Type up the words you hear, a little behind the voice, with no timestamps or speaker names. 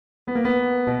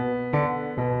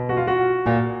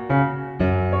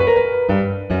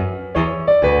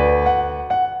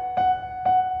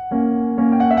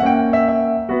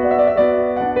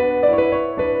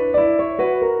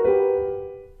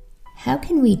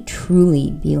can we truly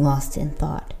be lost in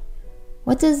thought?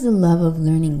 What does the love of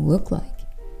learning look like?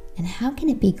 And how can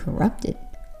it be corrupted?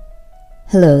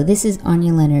 Hello, this is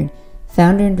Anya Leonard,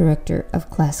 founder and director of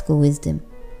Classical Wisdom.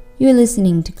 You're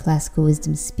listening to Classical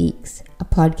Wisdom Speaks, a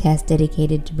podcast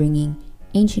dedicated to bringing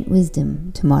ancient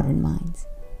wisdom to modern minds.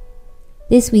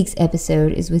 This week's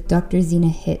episode is with Dr. Zena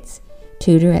Hitz,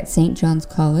 tutor at St. John's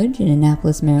College in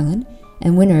Annapolis, Maryland,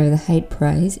 and winner of the Hite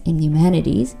Prize in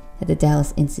Humanities at the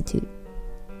Dallas Institute.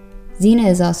 Zena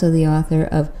is also the author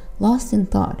of Lost in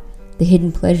Thought, The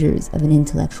Hidden Pleasures of an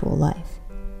Intellectual Life.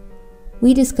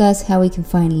 We discuss how we can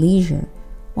find leisure,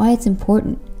 why it's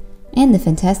important, and the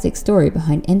fantastic story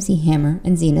behind MC Hammer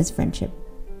and Zena's friendship.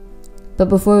 But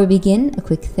before we begin, a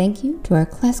quick thank you to our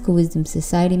Classical Wisdom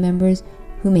Society members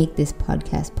who make this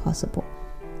podcast possible.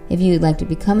 If you would like to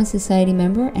become a society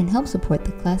member and help support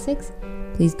the classics,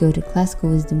 please go to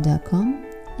classicalwisdom.com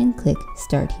and click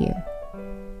Start Here.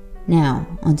 Now,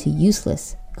 onto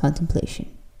useless contemplation.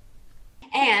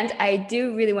 And I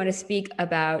do really want to speak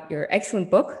about your excellent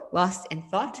book, Lost in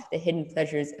Thought, The Hidden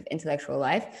Pleasures of Intellectual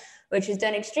Life, which has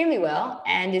done extremely well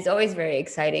and is always very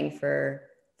exciting for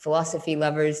philosophy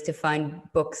lovers to find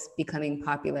books becoming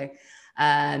popular.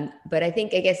 But I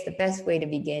guess the best way to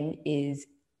begin is,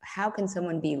 how can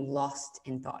someone be lost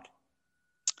in thought?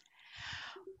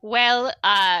 Well,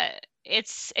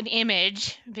 it's an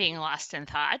image, being lost in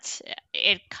thought.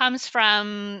 It comes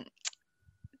from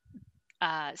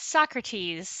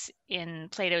Socrates in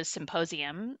Plato's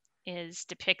Symposium is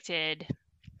depicted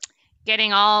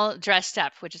getting all dressed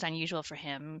up, which is unusual for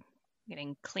him,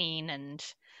 getting clean and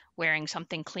wearing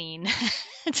something clean,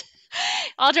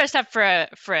 all dressed up for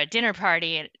a dinner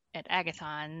party at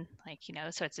Agathon,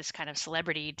 so it's this kind of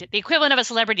celebrity, the equivalent of a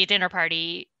celebrity dinner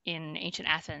party in ancient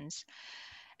Athens.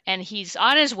 And he's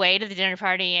on his way to the dinner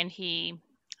party and he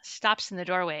stops in the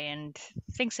doorway and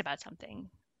thinks about something.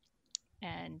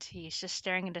 And he's just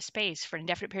staring into space for an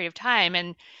indefinite period of time.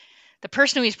 And the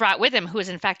person who he's brought with him, who is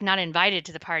in fact not invited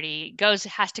to the party,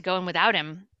 has to go in without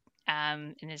him,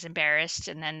 and is embarrassed.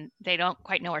 And then they don't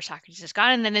quite know where Socrates has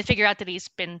gone. And then they figure out that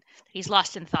he's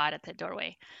lost in thought at the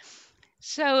doorway.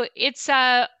 So it's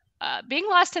being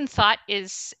lost in thought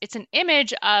it's an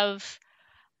image of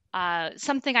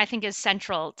something I think is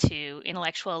central to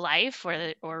intellectual life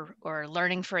or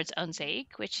learning for its own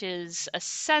sake, which is a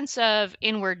sense of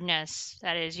inwardness.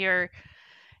 That is, you're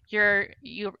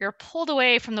pulled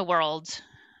away from the world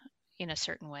in a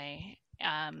certain way,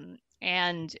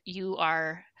 and you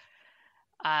are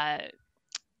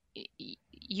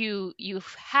you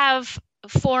have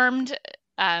formed,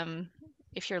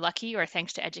 if you're lucky or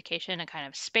thanks to education, a kind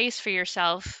of space for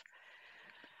yourself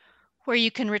where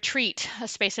you can retreat, a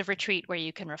space of retreat where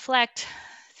you can reflect,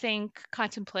 think,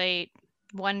 contemplate,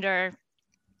 wonder.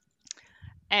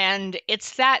 And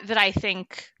it's that I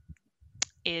think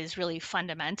is really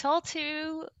fundamental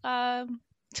to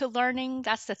learning.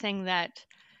 That's the thing that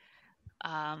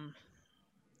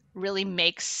really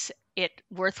makes it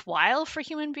worthwhile for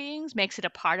human beings, makes it a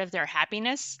part of their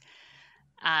happiness,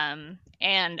 and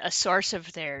a source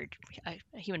of their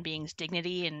human beings'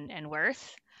 dignity and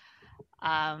worth.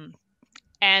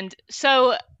 And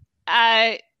so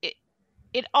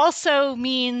it also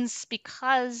means,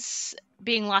 because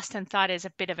being lost in thought is a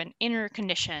bit of an inner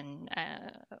condition,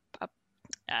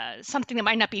 something that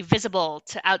might not be visible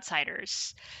to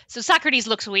outsiders. So Socrates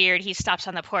looks weird. He stops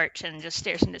on the porch and just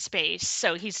stares into space.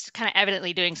 So he's kind of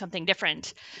evidently doing something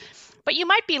different. But you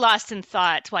might be lost in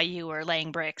thought while you were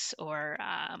laying bricks or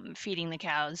feeding the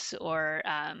cows or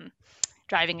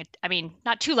driving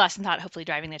not too lost in thought, hopefully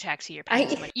driving the taxi or paying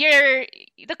someone.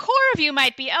 The core of you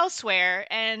might be elsewhere.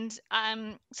 And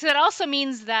so that also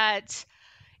means that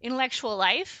intellectual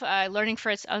life, learning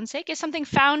for its own sake, is something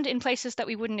found in places that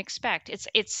we wouldn't expect.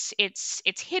 It's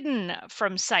hidden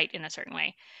from sight in a certain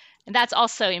way. And that's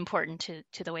also important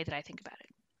to the way that I think about it.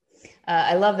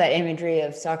 I love that imagery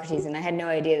of Socrates, and I had no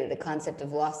idea that the concept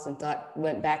of lost in thought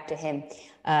went back to him.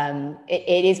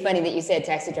 It is funny that you said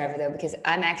taxi driver, though, because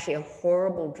I'm actually a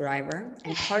horrible driver.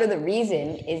 And part of the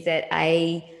reason is that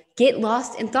I get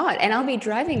lost in thought, and I'll be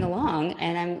driving along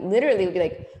and I'm literally would be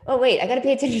like, oh, wait, I got to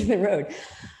pay attention to the road.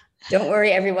 Don't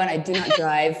worry, everyone. I do not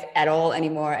drive at all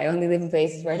anymore. I only live in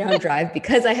places where I don't drive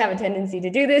because I have a tendency to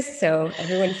do this. So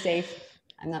everyone's safe.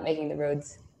 I'm not making the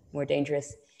roads more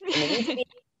dangerous than they need to be.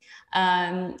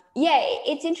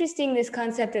 It's interesting, this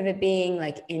concept of it being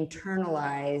like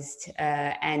internalized,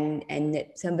 and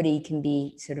that somebody can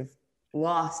be sort of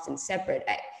lost and separate.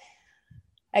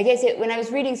 I guess when I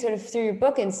was reading sort of through your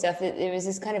book and stuff, there was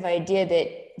this kind of idea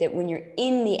that when you're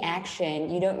in the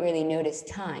action, you don't really notice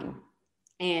time.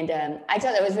 And I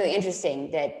thought that was really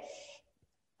interesting, that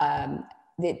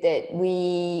that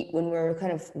we, when we're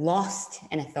kind of lost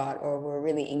in a thought or we're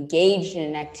really engaged in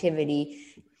an activity,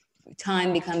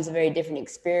 time becomes a very different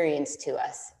experience to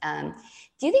us.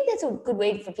 Do you think that's a good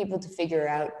way for people to figure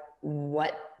out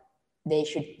what they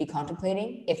should be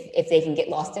contemplating if they can get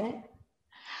lost in it?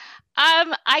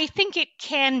 I think it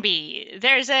can be.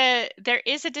 There is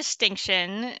a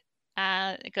distinction.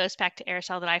 It goes back to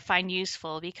Aristotle that I find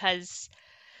useful because,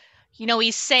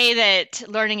 we say that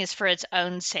learning is for its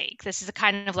own sake. This is the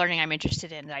kind of learning I'm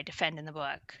interested in that I defend in the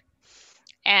book,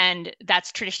 and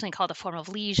that's traditionally called a form of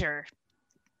leisure.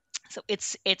 So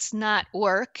it's not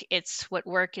work. It's what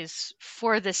work is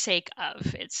for the sake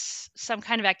of. It's some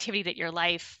kind of activity that your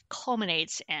life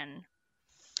culminates in.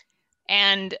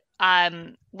 And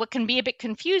what can be a bit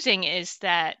confusing is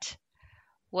that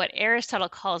what Aristotle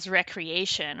calls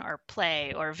recreation or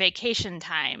play or vacation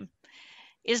time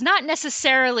is not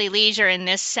necessarily leisure in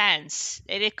this sense.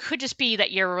 It could just be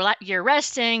that you're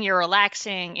resting, you're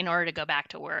relaxing in order to go back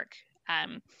to work.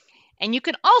 And you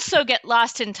can also get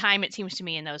lost in time, it seems to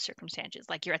me, in those circumstances.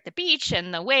 Like you're at the beach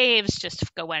and the waves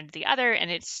just go one to the other,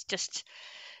 and it's just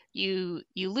you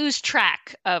lose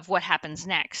track of what happens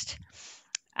next.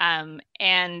 And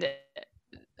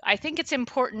I think it's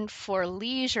important for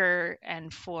leisure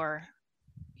and for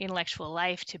intellectual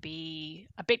life to be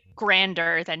a bit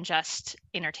grander than just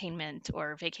entertainment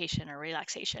or vacation or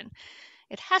relaxation.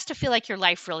 It has to feel like your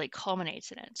life really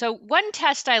culminates in it. So one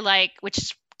test I like, which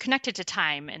is connected to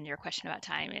time and your question about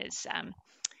time, is,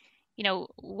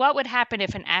 what would happen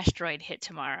if an asteroid hit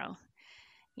tomorrow?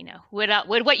 Would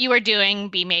what you were doing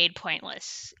be made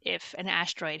pointless if an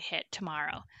asteroid hit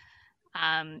tomorrow?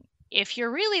 If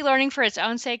you're really learning for its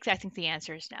own sake, I think the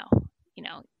answer is no.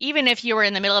 Even if you were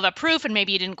in the middle of a proof and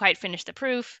maybe you didn't quite finish the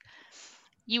proof,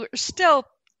 you were still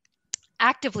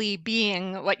actively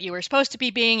being what you were supposed to be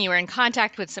being. You were in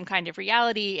contact with some kind of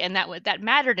reality, and that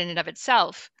mattered in and of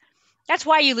itself. That's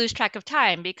why you lose track of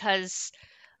time, because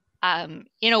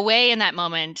in a way, in that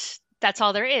moment, that's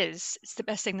all there is. It's the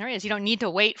best thing there is. You don't need to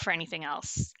wait for anything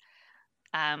else.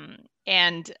 So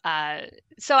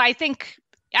I think,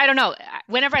 I don't know,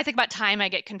 whenever I think about time, I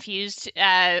get confused.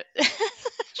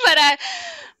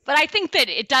 But I think that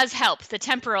it does help. The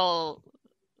temporal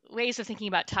ways of thinking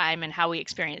about time and how we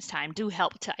experience time do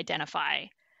help to identify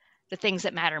the things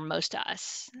that matter most to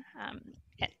us.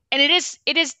 And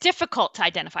it is difficult to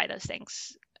identify those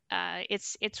things.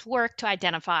 It's work to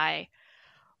identify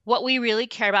what we really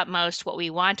care about most, what we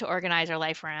want to organize our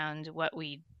life around,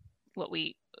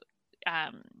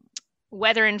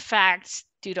 whether in fact,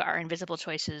 due to our invisible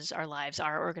choices, our lives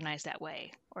are organized that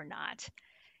way or not.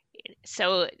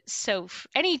 So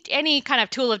any kind of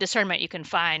tool of discernment you can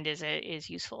find is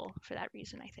useful for that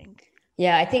reason, I think.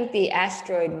 Yeah, I think the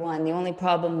asteroid one, the only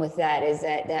problem with that is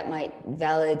that might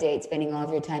validate spending all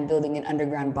of your time building an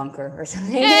underground bunker or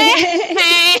something. Like,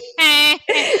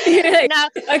 no.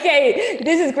 Okay,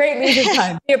 this is great leisure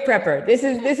time. Be a prepper. This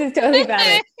is totally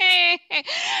valid.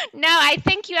 No, I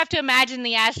think you have to imagine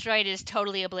the asteroid is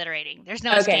totally obliterating. There's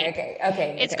no escape.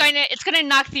 Okay. It's going to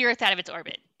knock the Earth out of its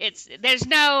orbit.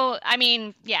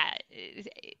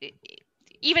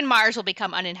 Even Mars will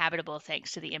become uninhabitable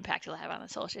thanks to the impact it'll have on the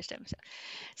solar system.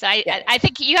 So I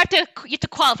think you have to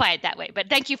qualify it that way. But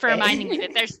thank you for reminding me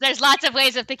that there's lots of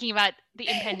ways of thinking about the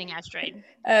impending asteroid.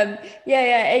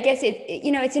 I guess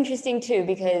it's interesting too,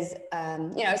 because I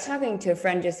was talking to a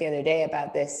friend just the other day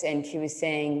about this, and she was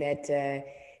saying that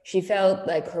she felt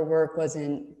like her work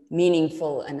wasn't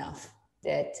meaningful enough,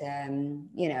 that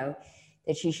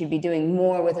that she should be doing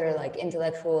more with her like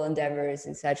intellectual endeavors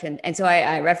and such. And so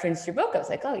I referenced your book. I was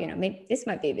like, maybe this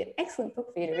might be an excellent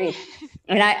book for you to read.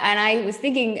 And I was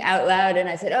thinking out loud, and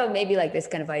I said, maybe like this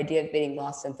kind of idea of being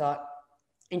lost in thought.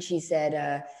 And she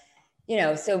said,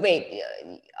 so wait,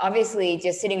 obviously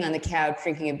just sitting on the couch,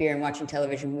 drinking a beer and watching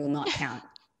television will not count.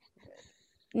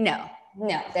 No,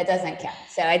 that doesn't count.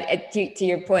 So to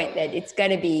your point that it's got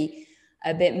to be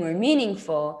a bit more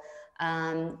meaningful.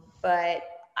 But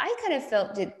I kind of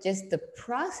felt that just the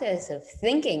process of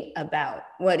thinking about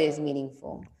what is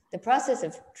meaningful, the process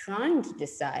of trying to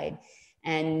decide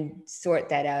and sort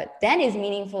that out, that is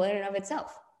meaningful in and of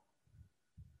itself.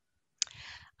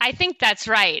 I think that's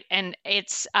right. And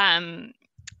it's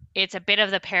a bit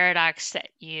of the paradox that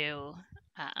you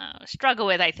struggle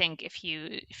with, I think, if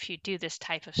you do this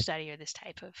type of study or this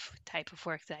type of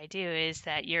work that I do, is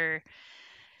that you're,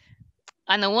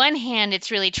 on the one hand,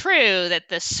 it's really true that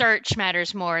the search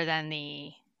matters more than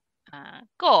the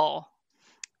goal.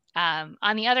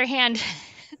 On the other hand,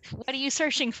 what are you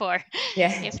searching for?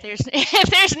 Yeah. If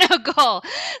there's no goal,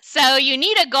 so you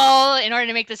need a goal in order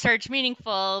to make the search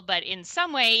meaningful. But in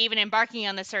some way, even embarking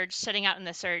on the search, setting out in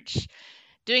the search,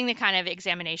 doing the kind of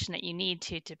examination that you need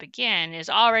to begin is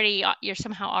already, you're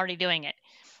somehow already doing it.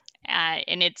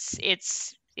 And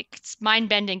it's mind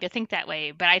bending to think that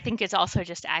way, but I think it's also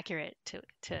just accurate to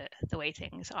the way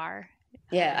things are.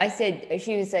 Yeah, I said,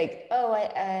 she was like, oh,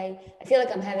 I feel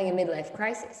like I'm having a midlife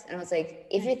crisis. And I was like,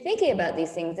 if you're thinking about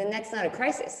these things, then that's not a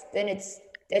crisis. Then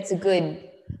that's a good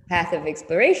path of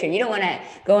exploration. You don't want to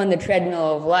go on the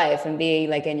treadmill of life and be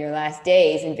like in your last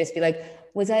days and just be like,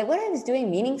 what I was doing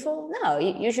meaningful? No,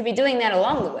 you should be doing that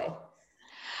along the way.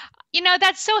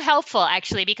 That's so helpful,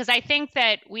 actually, because I think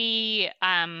that we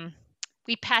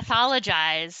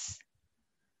pathologize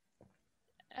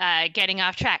getting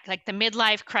off track, like the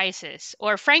midlife crisis,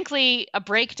 or frankly, a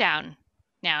breakdown.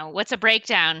 Now, what's a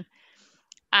breakdown?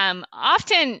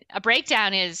 Often, a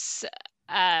breakdown is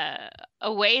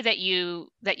a way that you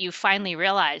finally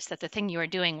realize that the thing you were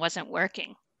doing wasn't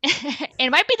working.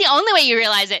 It might be the only way you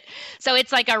realize it. So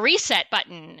it's like a reset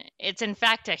button. It's in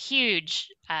fact a huge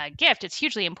gift. It's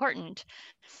hugely important.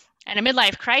 And a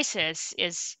midlife crisis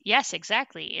is, yes,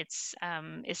 exactly. It's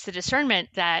the discernment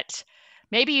that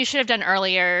maybe you should have done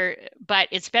earlier, but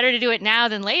it's better to do it now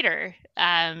than later.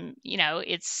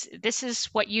 This is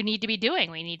what you need to be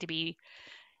doing. We need to be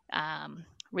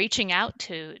reaching out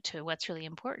to what's really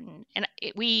important. And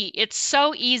it's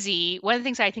so easy. One of the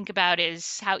things I think about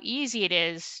is how easy it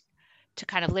is to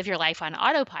kind of live your life on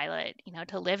autopilot,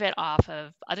 to live it off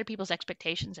of other people's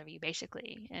expectations of you,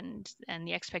 basically, and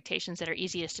the expectations that are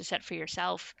easiest to set for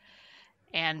yourself.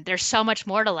 And there's so much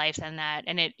more to life than that.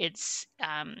 And it's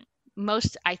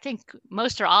most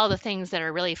or all the things that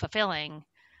are really fulfilling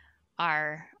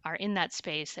are in that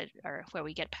space that are where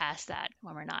we get past that,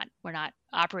 when we're not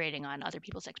operating on other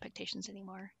people's expectations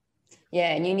anymore.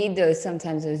 Yeah, and you need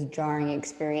sometimes those jarring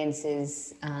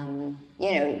experiences,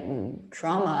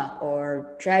 trauma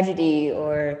or tragedy,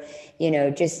 or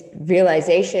just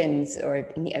realizations, or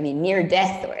near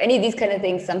death, or any of these kind of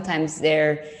things. Sometimes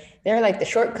they're like the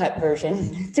shortcut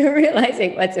version to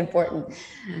realizing what's important.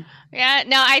 Yeah,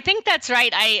 no, I think that's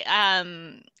right.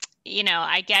 I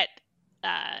get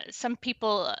some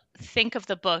people think of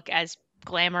the book as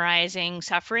glamorizing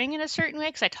suffering in a certain way,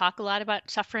 because I talk a lot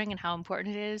about suffering and how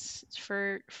important it is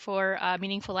for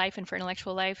meaningful life and for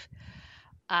intellectual life.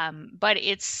 But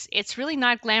it's really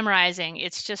not glamorizing.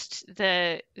 It's just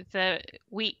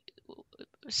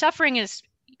suffering is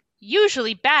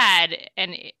usually bad,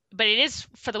 but it is,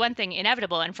 for the one thing,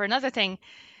 inevitable, and for another thing,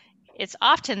 it's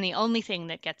often the only thing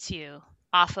that gets you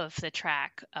off of the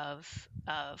track of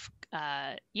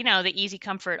the easy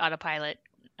comfort autopilot.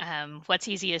 What's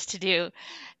easiest to do,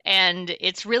 and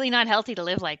it's really not healthy to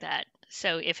live like that.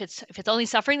 So if it's only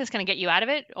suffering that's going to get you out of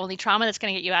it, only trauma that's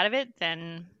going to get you out of it,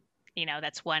 then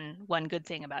that's one good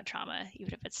thing about trauma,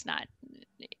 even if it's not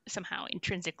somehow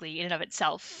intrinsically in and of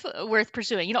itself worth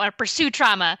pursuing. You don't want to pursue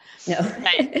trauma. No.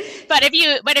 but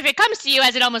if it comes to you,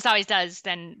 as it almost always does,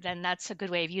 then that's a good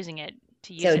way of using it.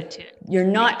 You're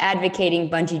not advocating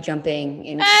bungee jumping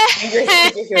in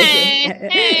dangerous situations.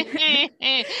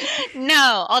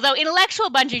 No, although intellectual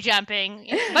bungee jumping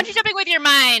with your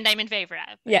mind, I'm in favor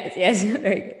of. Yes,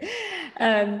 very good.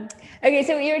 Okay,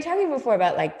 so you were talking before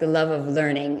about like the love of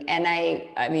learning, and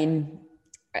I've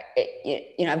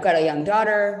got a young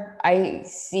daughter. I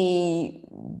see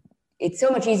it's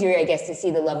so much easier, I guess, to see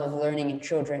the love of learning in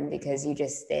children, because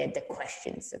they had the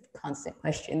constant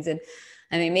questions.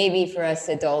 And maybe for us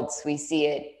adults, we see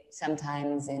it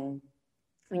sometimes when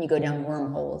you go down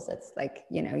wormholes. That's like,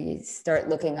 you start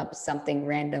looking up something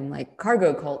random like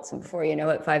cargo cults, and before you know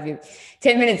it,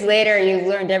 10 minutes later, you've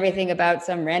learned everything about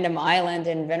some random island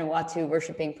in Vanuatu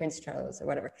worshiping Prince Charles or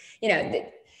whatever.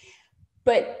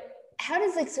 But how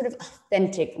does like sort of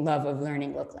authentic love of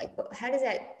learning look like? How does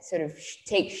that sort of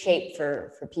take shape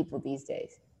for people these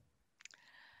days?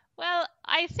 Well,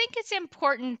 I think it's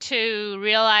important to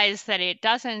realize that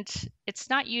it's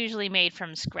not usually made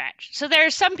from scratch. So there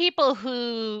are some people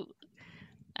who,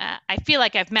 I feel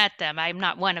like I've met them. I'm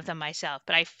not one of them myself,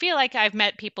 but I feel like I've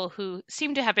met people who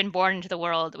seem to have been born into the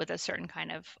world with a certain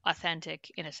kind of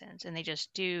authentic innocence, and they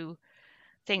just do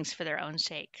things for their own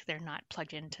sake. They're not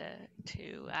plugged into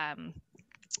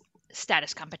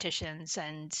status competitions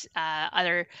and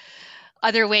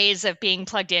other ways of being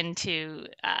plugged into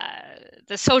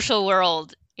the social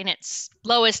world in its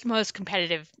lowest, most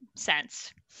competitive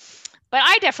sense. But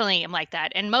I definitely am like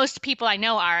that, and most people I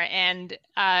know are. And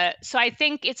so I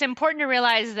think it's important to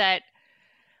realize that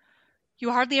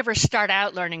you hardly ever start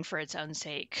out learning for its own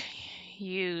sake.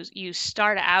 You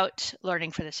start out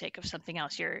learning for the sake of something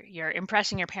else. You're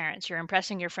impressing your parents, you're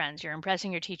impressing your friends, you're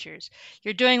impressing your teachers.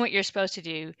 You're doing what you're supposed to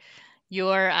do.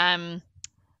 You're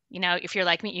if you're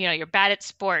like me, you're bad at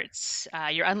sports,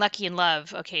 you're unlucky in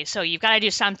love. Okay, so you've got to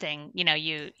do something.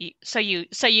 So you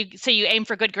aim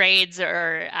for good grades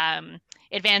or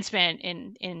advancement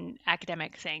in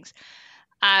academic things.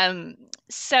 Um,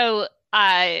 so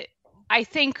I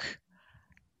think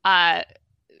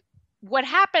what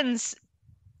happens,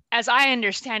 as I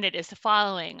understand it, is the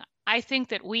following. I think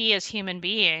that we as human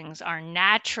beings are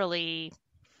naturally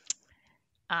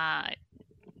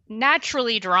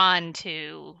drawn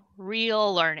to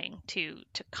real learning, to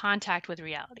contact with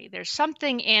reality. There's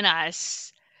something in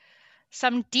us,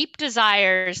 some deep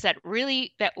desires that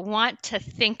want to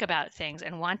think about things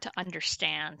and want to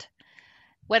understand.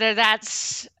 Whether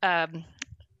that's a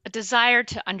desire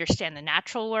to understand the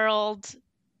natural world,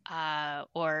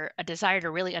 or a desire to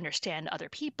really understand other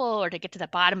people, or to get to the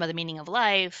bottom of the meaning of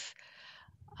life.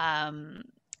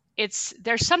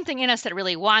 There's something in us that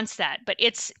really wants that, but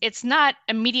it's not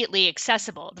immediately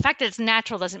accessible. The fact that it's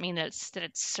natural doesn't mean that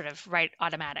it's sort of right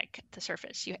automatic at the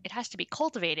surface. It has to be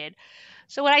cultivated.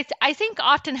 So what I think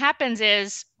often happens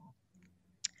is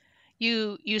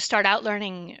you start out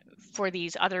learning for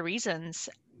these other reasons,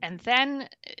 and then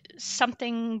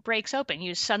something breaks open.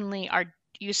 You suddenly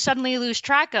lose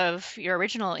track of your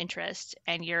original interest,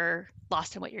 and you're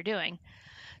lost in what you're doing.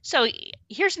 So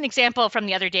here's an example from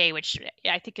the other day, which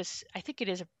I think it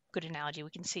is a good analogy. We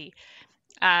can see.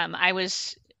 I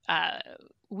was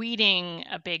weeding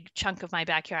a big chunk of my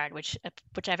backyard, which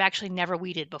I've actually never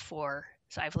weeded before.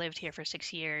 So I've lived here for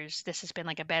 6 years. This has been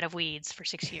like a bed of weeds for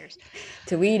 6 years.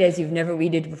 To weed as you've never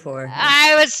weeded before.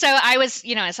 So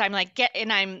I'm like,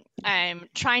 I'm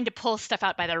trying to pull stuff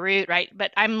out by the root, right?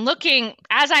 But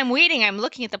as I'm weeding, I'm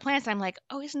looking at the plants. I'm like,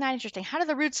 oh, isn't that interesting? How do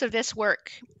the roots of this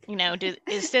work?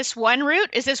 Is this one root?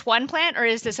 Is this one plant, or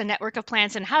is this a network of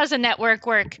plants? And how does a network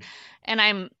work? And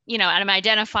I'm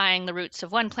identifying the roots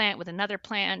of one plant with another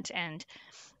plant. And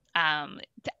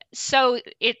so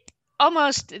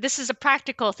this is a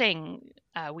practical thing,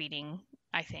 weeding.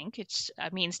 I think it's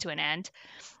a means to an end.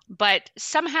 But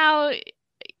somehow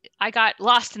I got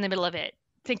lost in the middle of it,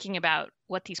 thinking about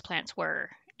what these plants were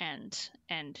and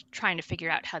trying to figure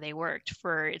out how they worked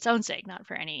for its own sake, not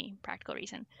for any practical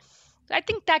reason. I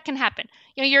think that can happen.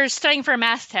 You're studying for a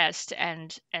math test,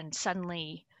 and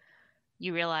suddenly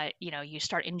you realize, you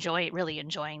start really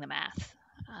enjoying the math,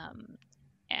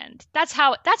 and that's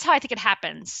how I think it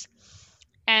happens.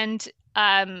 And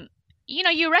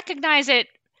you recognize it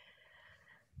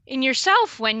in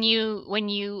yourself when you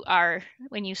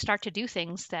start to do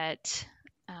things that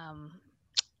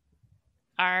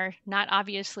are not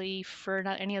obviously for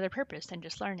not any other purpose than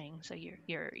just learning. So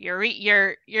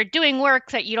you're doing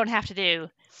work that you don't have to do.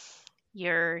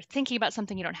 You're thinking about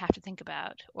something you don't have to think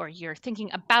about, or you're thinking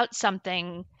about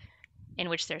something in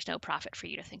which there's no profit for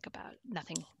you to think about.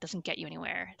 Nothing doesn't get you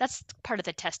anywhere. That's part of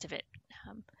the test of it.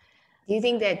 Do you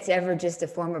think that's ever just a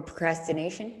form of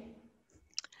procrastination?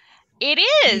 It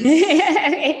is.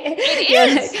 It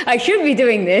is. I should be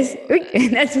doing this.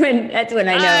 That's when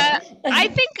I know. I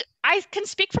think I can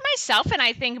speak for myself, and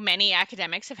I think many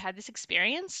academics have had this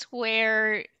experience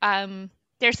where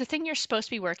there's the thing you're supposed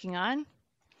to be working on.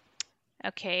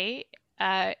 Okay.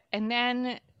 And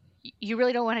then you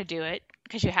really don't want to do it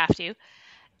because you have to.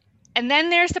 And then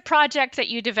there's the project that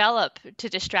you develop to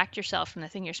distract yourself from the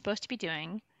thing you're supposed to be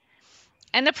doing.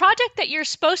 And the project that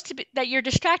you're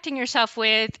distracting yourself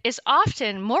with is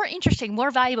often more interesting, more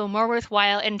valuable, more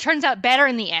worthwhile, and turns out better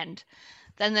in the end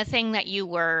than the thing that you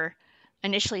were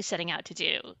initially setting out to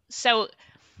do. So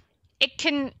it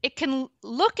can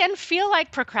look and feel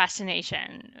like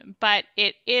procrastination, but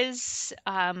it is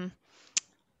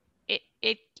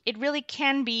it really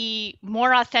can be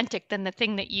more authentic than the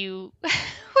thing that you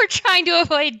were trying to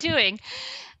avoid doing.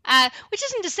 Which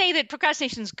isn't to say that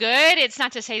procrastination is good. It's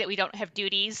not to say that we don't have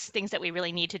duties, things that we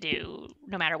really need to do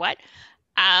no matter what.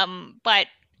 But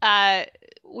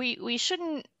we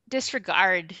shouldn't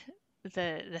disregard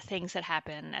the things that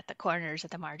happen at the corners, at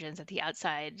the margins, at the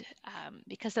outside,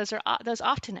 because those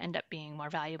often end up being more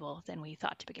valuable than we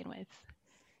thought to begin with.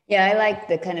 Yeah, I like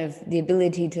the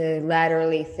ability to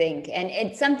laterally think. And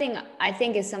it's something I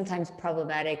think is sometimes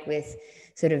problematic with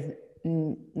sort of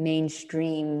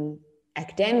mainstream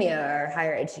academia or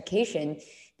higher education,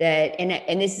 that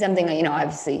and this is something I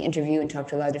obviously interview and talk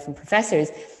to a lot of different professors,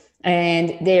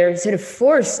 and they're sort of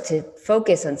forced to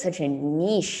focus on such a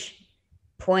niche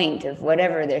point of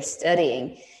whatever they're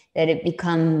studying that it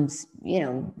becomes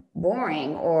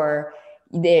boring, or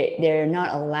they're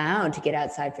not allowed to get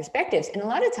outside perspectives. And a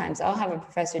lot of times I'll have a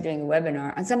professor doing a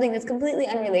webinar on something that's completely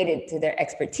unrelated to their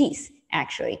expertise,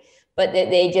 actually, but that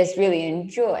they just really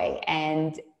enjoy.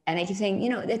 And I keep saying,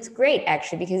 that's great,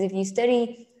 actually, because if you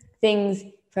study things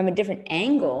from a different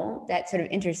angle, that sort of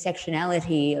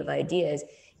intersectionality of ideas,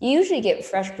 you usually get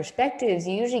fresh perspectives.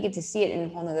 You usually get to see it in a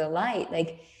whole other light.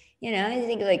 Like, I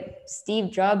think like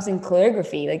Steve Jobs and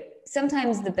calligraphy. Like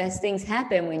sometimes the best things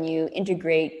happen when you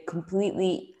integrate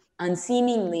completely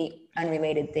unseemingly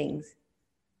unrelated things.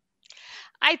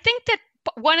 I think that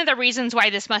one of the reasons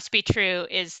why this must be true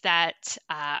is that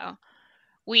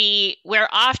we're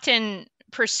often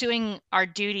pursuing our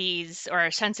duties or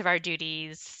our sense of our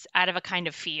duties out of a kind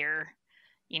of fear.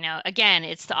 Again,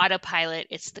 it's the autopilot,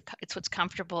 it's what's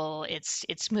comfortable,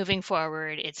 it's moving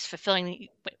forward, it's fulfilling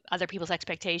other people's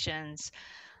expectations.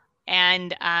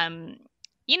 And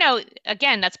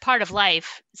again, that's part of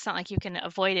life. It's not like you can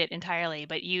avoid it entirely,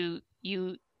 but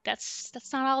that's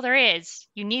not all there is.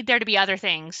 You need there to be other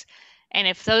things. And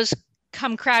if those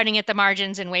come crowding at the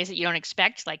margins in ways that you don't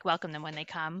expect, like welcome them when they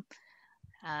come.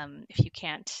 If you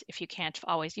can't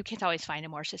always find a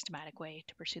more systematic way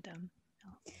to pursue them.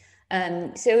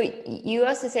 So you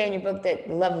also say in your book that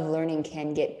the love of learning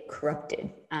can get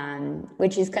corrupted,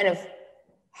 which is kind of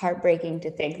heartbreaking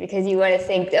to think, because you want to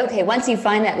think, okay, once you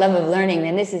find that love of learning,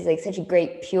 then this is like such a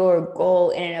great pure goal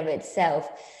in and of itself.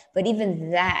 But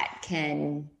even that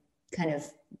can kind of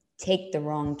take the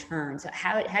wrong turn. So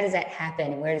how does that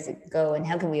happen? Where does it go? And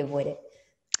how can we avoid it?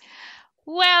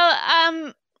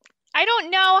 Well, I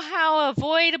don't know how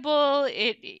avoidable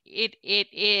it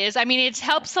is. I mean, it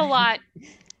helps a lot.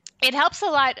 It helps a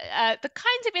lot. The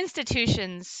kinds of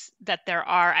institutions that there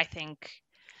are, I think,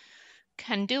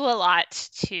 can do a lot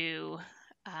to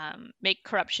make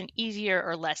corruption easier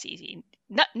or less easy.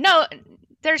 No,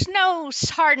 there's no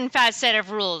hard and fast set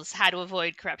of rules how to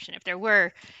avoid corruption. If there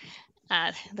were,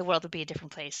 the world would be a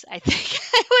different place. I think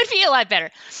it would be a lot better,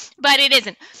 but it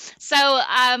isn't. So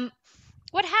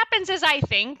what happens is, I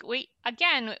think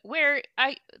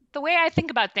the way I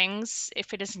think about things,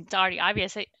 if it isn't already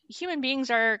obvious, human beings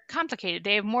are complicated.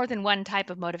 They have more than one type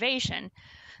of motivation.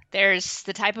 There's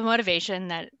the type of motivation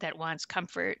that wants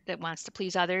comfort, that wants to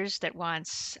please others, that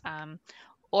wants,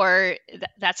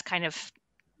 that's kind of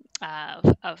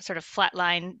a sort of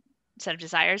flatline set of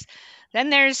desires. Then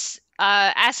there's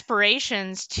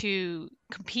aspirations to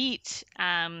compete,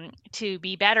 to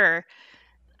be better,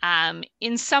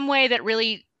 in some way that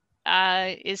really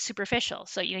is superficial.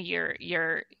 So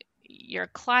you're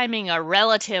climbing a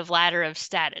relative ladder of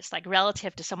status, like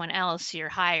relative to someone else, you're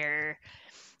higher,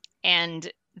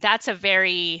 and that's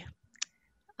it's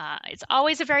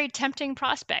always a very tempting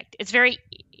prospect.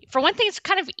 For one thing, it's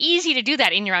kind of easy to do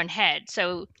that in your own head.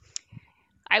 So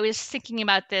I was thinking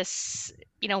about this,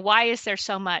 why is there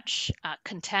so much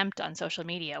contempt on social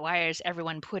media? Why is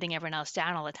everyone putting everyone else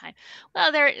down all the time?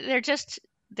 Well,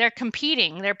 they're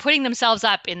competing. They're putting themselves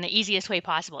up in the easiest way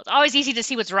possible. It's always easy to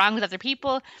see what's wrong with other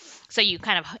people. So you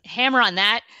kind of hammer on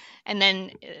that. And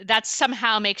then that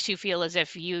somehow makes you feel as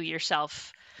if you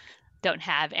yourself don't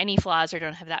have any flaws or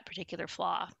don't have that particular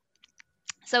flaw.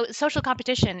 So social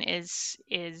competition is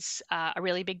a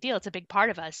really big deal. It's a big part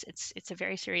of us. It's a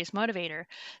very serious motivator.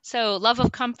 So love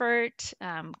of comfort,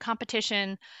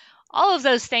 competition, all of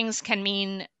those things can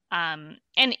mean and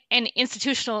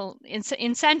institutional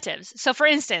incentives. So, for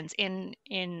instance, in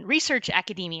research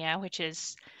academia, which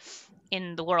is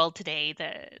in the world today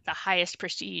the highest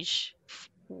prestige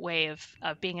way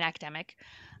of being an academic,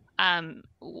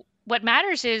 what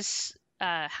matters is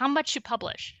how much you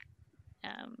publish.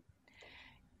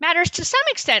 Matters to some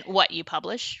extent what you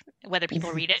publish, whether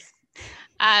people read it.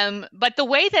 But the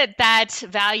way that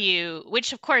value,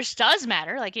 which of course does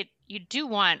matter, like you do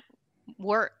want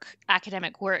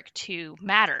academic work to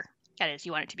matter. That is,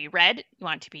 you want it to be read, you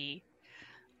want it to be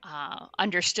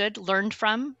understood, learned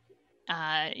from.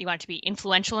 You want it to be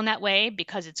influential in that way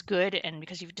because it's good and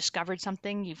because you've discovered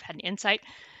something, you've had an insight.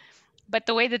 But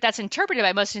the way that that's interpreted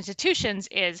by most institutions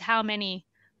is how many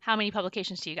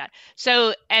publications do you got?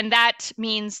 So, and that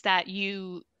means that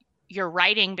your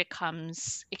writing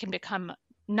can become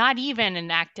not even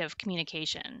an act of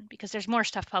communication, because there's more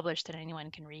stuff published than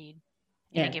anyone can read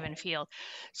in a given field.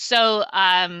 So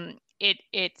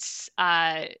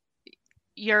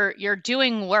you're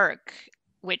doing work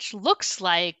which looks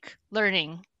like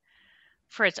learning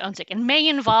for its own sake and may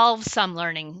involve some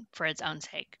learning for its own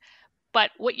sake.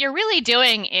 But what you're really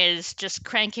doing is just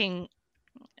cranking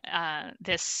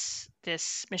this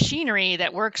machinery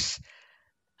that works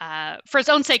for its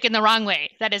own sake in the wrong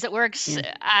way. That is, it works.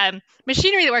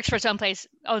 Machinery that works for its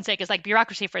own sake is like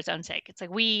bureaucracy for its own sake. It's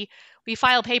like we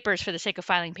file papers for the sake of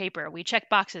filing paper. We check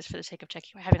boxes for the sake of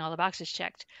having all the boxes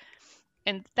checked.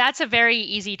 And that's a very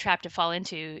easy trap to fall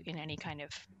into in any kind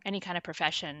of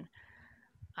profession.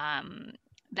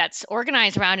 that's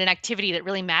organized around an activity that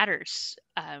really matters.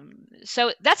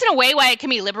 So that's in a way why it can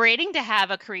be liberating to have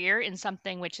a career in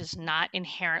something which is not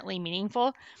inherently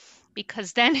meaningful,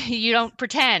 because then you don't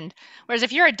pretend. Whereas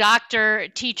if you're a doctor,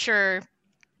 teacher,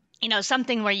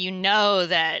 something where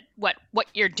that what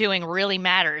you're doing really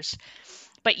matters,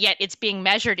 but yet it's being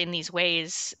measured in these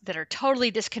ways that are totally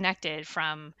disconnected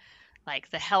from like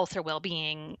the health or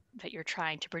well-being that you're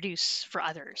trying to produce for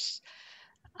others.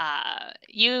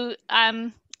 You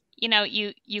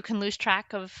you can lose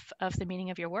track of the meaning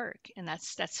of your work, and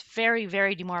that's very,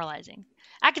 very demoralizing.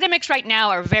 Academics right now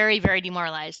are very, very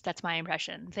demoralized. That's my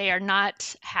impression. They are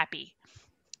not happy.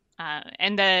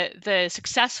 And the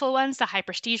successful ones, the high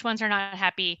prestige ones, are not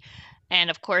happy, and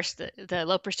of course the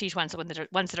low prestige ones, the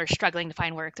ones that are struggling to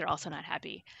find work, they're also not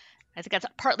happy. I think that's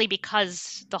partly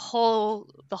because the whole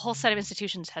set of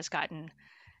institutions has gotten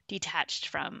detached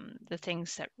from the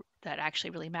things that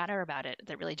actually really matter about it,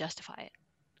 that really justify it.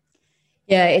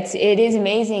 Yeah, it is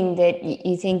amazing that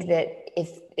you think that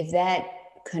if that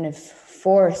kind of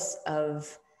force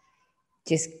of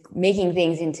just making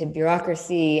things into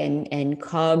bureaucracy and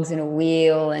cogs in a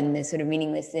wheel and this sort of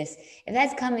meaninglessness, if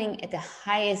that's coming at the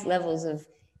highest levels of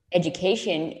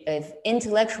education, of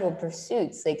intellectual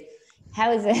pursuits, like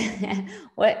how is that?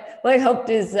 What hope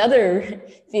does other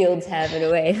fields have in a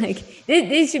way? Like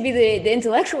these should be the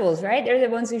intellectuals, right? They're the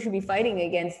ones who should be fighting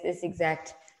against this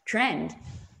exact trend.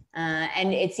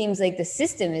 And it seems like the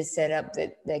system is set up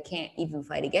that can't even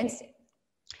fight against it.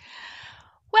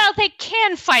 Well, they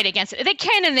can fight against it. They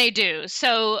can and they do.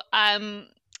 So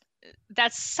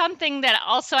that's something that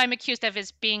also I'm accused of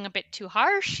as being a bit too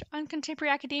harsh on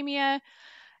contemporary academia.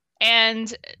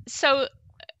 And so,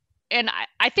 and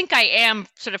I think I am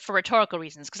sort of for rhetorical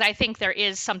reasons, because I think there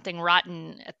is something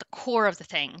rotten at the core of the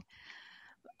thing.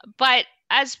 But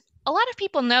as a lot of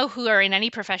people know who are in any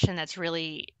profession that's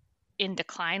really in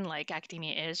decline, like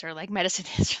academia is, or like medicine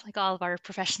is, or like all of our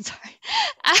professions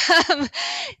are,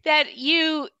 that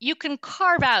you can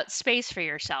carve out space for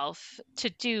yourself to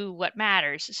do what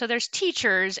matters. So there's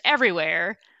teachers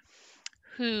everywhere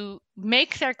who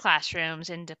make their classrooms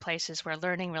into places where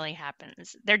learning really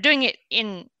happens. They're doing it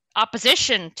in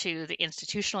opposition to the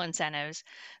institutional incentives.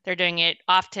 They're doing it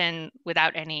often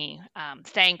without any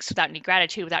thanks, without any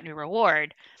gratitude, without any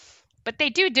reward. But they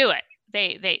do it.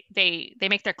 They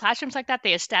make their classrooms like that.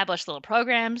 They establish little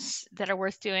programs that are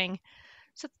worth doing.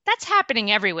 So that's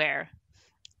happening everywhere.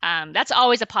 That's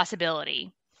always a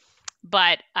possibility.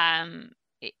 But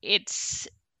it's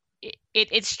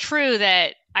true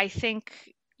that I think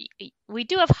we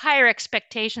do have higher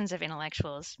expectations of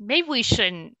intellectuals. Maybe we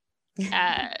shouldn't.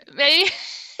 Maybe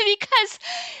because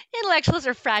intellectuals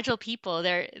are fragile people.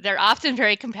 They're often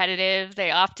very competitive.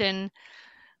 They often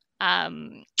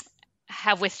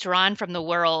have withdrawn from the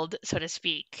world, so to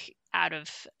speak, out of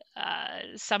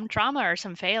some trauma or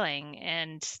some failing,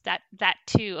 and that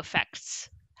too affects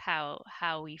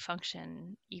how we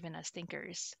function, even as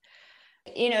thinkers.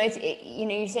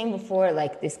 You're saying before,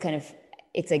 like this kind of,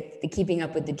 it's like the keeping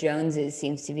up with the Joneses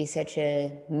seems to be such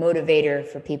a motivator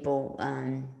for people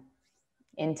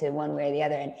into one way or the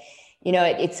other. And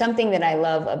it's something that I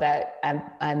love about,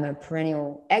 I'm a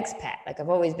perennial expat. Like I've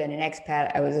always been an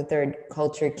expat. I was a third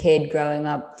culture kid growing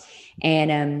up.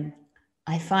 And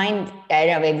I find, I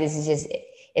don't know, maybe this is just,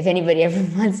 if anybody ever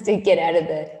wants to get out of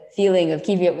the feeling of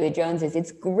keeping up with the Joneses,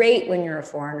 it's great when you're a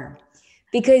foreigner,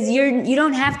 because you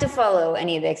don't have to follow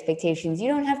any of the expectations. You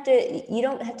don't have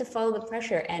to follow the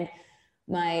pressure. And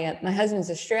my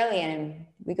husband's Australian, and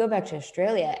we go back to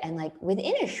Australia, and like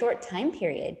within a short time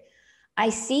period, I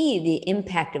see the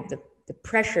impact of the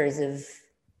pressures of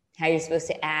how you're supposed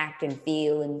to act and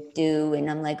feel and do. And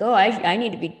I'm like, oh, I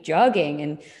need to be jogging,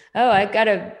 and oh, I got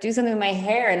to do something with my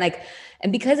hair.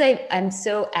 And because I'm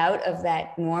so out of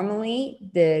that normally,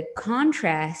 the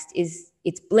contrast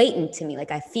it's blatant to me.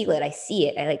 Like I feel it, I see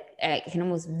it. I can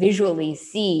almost visually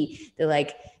see the,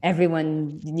 like,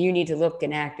 everyone, you need to look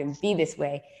and act and be this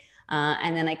way.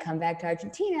 And then I come back to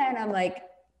Argentina and I'm like,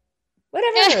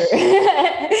 whatever.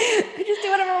 I just do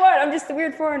whatever I want. I'm just the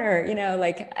weird foreigner,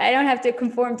 like I don't have to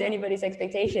conform to anybody's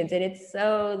expectations. And it's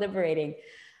so liberating.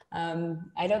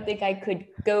 I don't think I could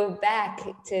go back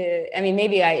to, I mean,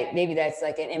 maybe that's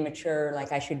like an immature,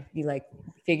 like I should be like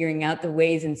figuring out the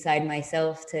ways inside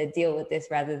myself to deal with this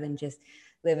rather than just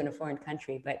live in a foreign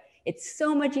country. But it's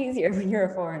so much easier when you're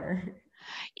a foreigner.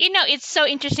 It's so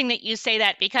interesting that you say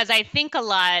that, because I think a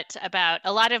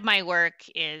lot of my work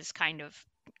is kind of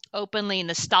openly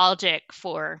nostalgic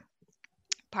for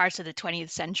parts of the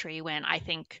 20th century when I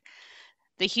think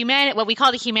what we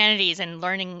call the humanities and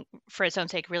learning for its own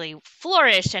sake really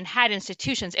flourished and had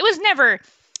institutions. It was never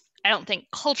I don't think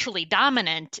culturally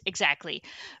dominant exactly,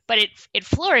 but it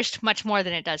flourished much more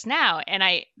than it does now. And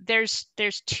there's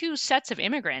two sets of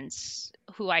immigrants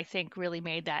who I think really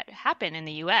made that happen in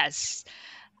the U.S.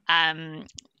 Um,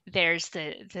 there's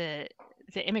the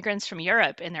immigrants from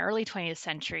Europe in the early 20th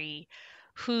century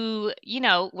who,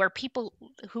 were people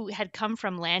who had come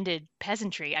from landed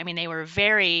peasantry. I mean, they were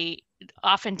very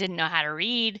often didn't know how to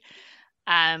read.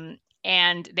 Um,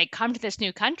 and they come to this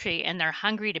new country and they're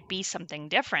hungry to be something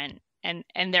different.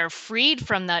 And they're freed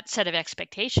from that set of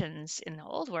expectations in the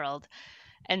old world.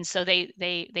 And so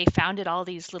they founded all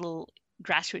these little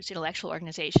grassroots intellectual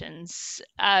organizations,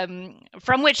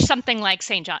 from which something like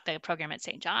St. John, the program at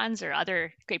St. John's, or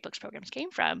other Great Books programs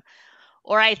came from.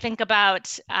 Or I think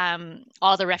about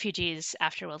all the refugees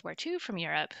after World War II from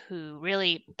Europe who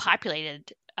really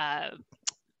populated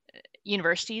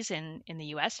universities in the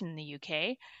US and in the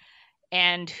UK,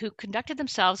 and who conducted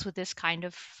themselves with this kind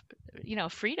of,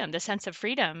 freedom, the sense of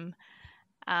freedom.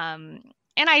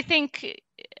 And I think,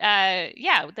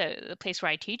 yeah, the place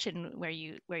where I teach and where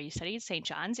you studied, St.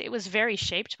 John's, it was very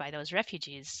shaped by those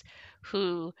refugees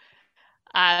who,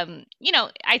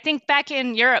 I think back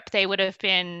in Europe they would have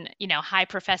been, hi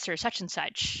professor such and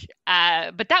such,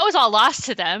 but that was all lost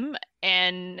to them,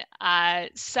 and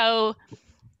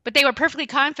but they were perfectly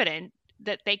confident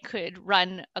that they could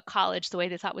run a college the way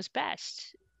they thought was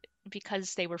best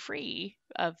because they were free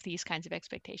of these kinds of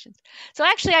expectations. So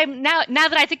actually, I'm now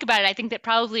that I think about it, I think that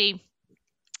probably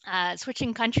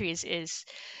switching countries is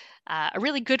a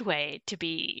really good way to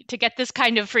get this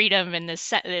kind of freedom and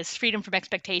this freedom from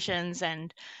expectations,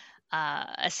 and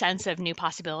a sense of new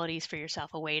possibilities for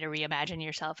yourself, a way to reimagine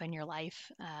yourself and your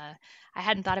life. I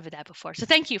hadn't thought of it that before. So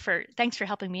thanks for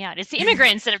helping me out. It's the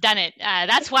immigrants that have done it.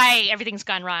 That's why everything's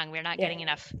gone wrong. We're not getting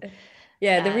enough.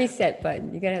 Yeah, the reset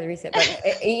button. You gotta have the reset button.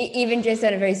 Even just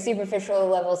on a very superficial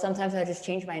level, sometimes I'll just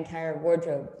change my entire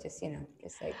wardrobe. Just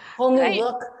like whole new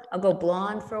look. I'll go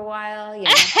blonde for a while.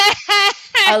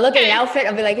 I'll look at an outfit.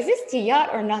 I'll be like, is this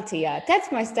Tiyat or not Tiyat?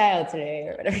 That's my style today,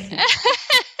 or whatever.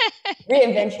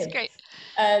 Reinvention. That's great.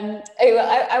 Anyway,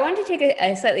 I want to take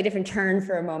a slightly different turn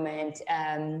for a moment,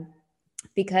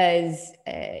 because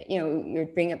you're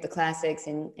bringing up the classics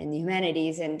and the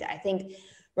humanities, and I think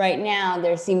right now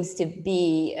there seems to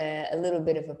be a little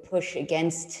bit of a push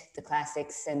against the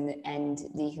classics and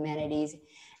the humanities.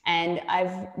 And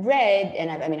I've read,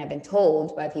 and I've been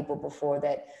told by people before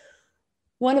that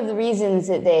one of the reasons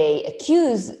that they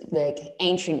accuse like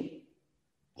ancient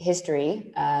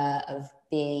history of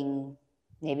being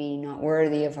maybe not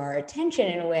worthy of our attention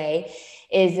in a way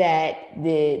is that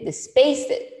the space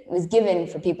that was given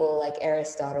for people like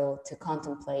Aristotle to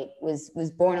contemplate was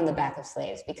born on the back of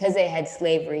slaves. Because they had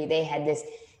slavery, they had this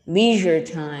leisure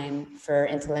time for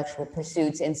intellectual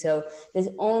pursuits. And so this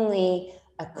only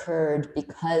occurred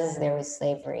because there was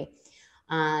slavery.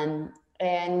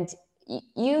 And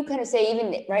you kind of say,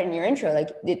 even right in your intro,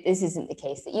 like this isn't the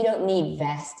case, that you don't need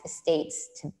vast estates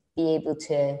to be able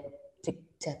to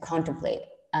contemplate.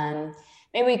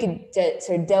 Maybe we could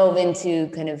sort of delve into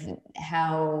kind of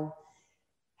how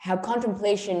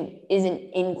contemplation isn't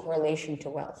in correlation to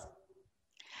wealth.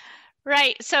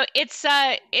 Right. So it's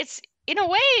in a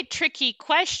way a tricky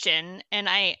question, and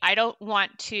I don't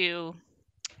want to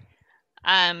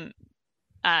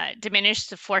diminish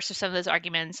the force of some of those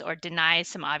arguments or deny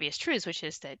some obvious truths, which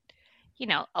is that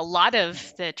a lot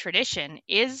of the tradition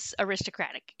is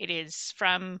aristocratic. It is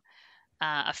from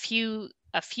a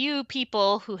few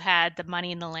people who had the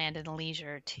money and the land and the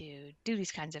leisure to do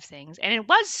these kinds of things. And it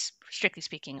was, strictly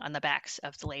speaking, on the backs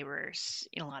of the laborers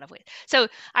in a lot of ways. So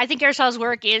I think Aristotle's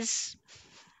work is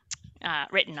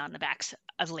written on the backs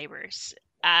of laborers.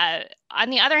 On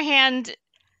the other hand,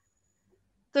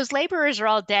 those laborers are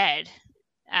all dead.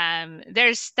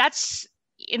 That's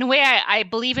in a way I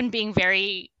believe in being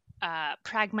very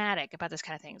pragmatic about this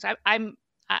kind of things.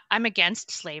 I'm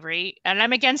against slavery, and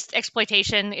I'm against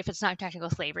exploitation if it's not technical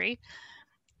slavery.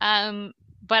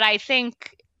 But I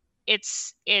think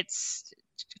it's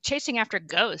chasing after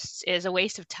ghosts is a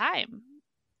waste of time.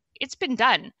 It's been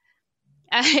done.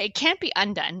 It can't be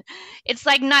undone. It's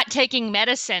like not taking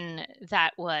medicine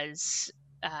that was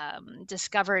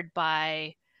discovered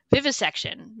by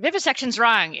vivisection. Vivisection's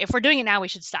wrong. If we're doing it now, we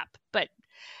should stop. But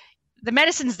the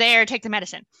medicine's there. Take the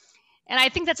medicine. And I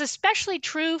think that's especially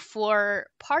true for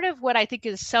part of what I think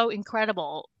is so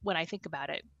incredible when I think about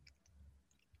it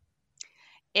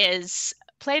is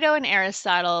Plato and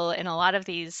Aristotle and a lot of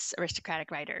these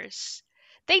aristocratic writers.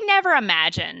 They never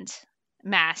imagined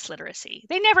mass literacy.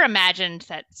 They never imagined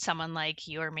that someone like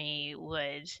you or me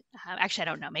would. Actually, I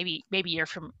don't know. Maybe you're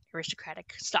from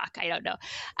aristocratic stock. I don't know.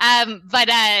 But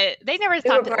they never They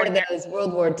thought were that part of those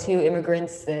World War II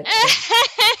immigrants that.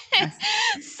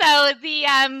 So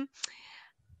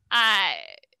uh,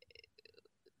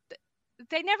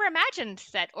 they never imagined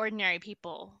that ordinary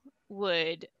people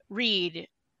would read,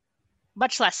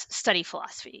 much less study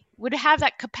philosophy, would have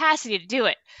that capacity to do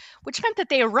it, which meant that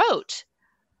they wrote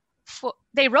for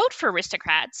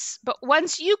aristocrats. But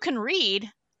once you can read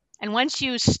and once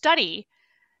you study,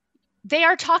 they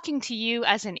are talking to you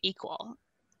as an equal.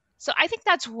 So I think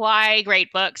that's why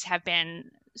great books have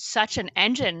been such an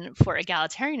engine for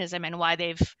egalitarianism, and why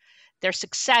their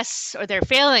success or their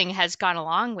failing has gone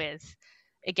along with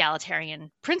egalitarian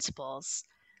principles.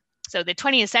 So the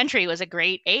 20th century was a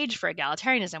great age for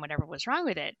egalitarianism, whatever was wrong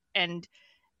with it. And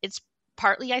it's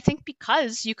partly, I think,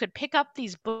 because you could pick up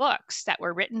these books that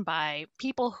were written by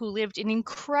people who lived in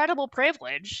incredible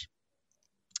privilege,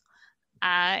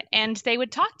 and they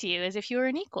would talk to you as if you were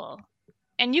an equal.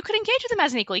 And you could engage with them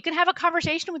as an equal. You could have a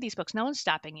conversation with these books. No one's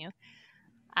stopping you.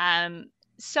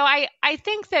 So I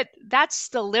think that that's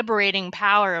the liberating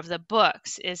power of the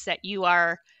books, is that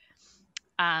you're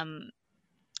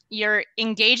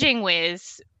engaging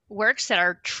with works that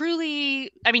are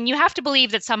truly, I mean, you have to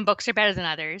believe that some books are better than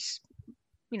others,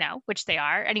 which they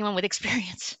are. Anyone with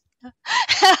experience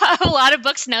a lot of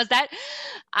books knows that.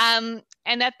 And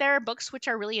that there are books which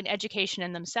are really an education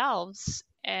in themselves.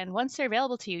 And once they're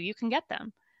available to you, you can get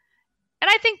them.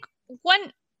 And I think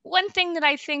one thing that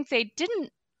I think they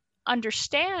didn't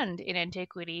understand in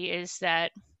antiquity is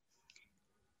that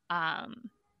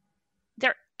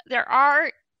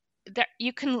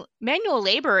manual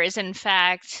labor is in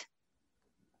fact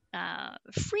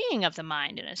freeing of the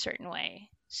mind in a certain way.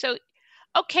 So,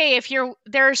 okay,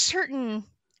 there are certain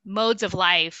modes of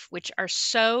life which are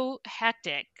so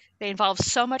hectic, they involve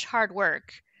so much hard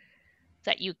work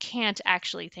that you can't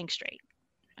actually think straight.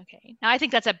 Okay. Now, I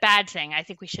think that's a bad thing. I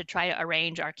think we should try to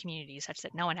arrange our community such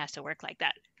that no one has to work like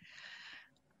that.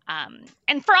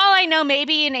 And for all I know,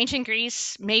 maybe in ancient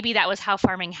Greece, maybe that was how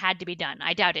farming had to be done.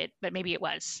 I doubt it, but maybe it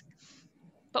was.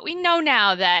 But we know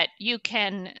now that you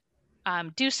can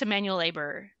do some manual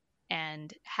labor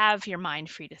and have your mind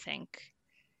free to think,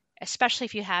 especially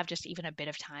if you have just even a bit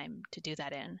of time to do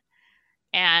that in.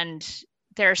 And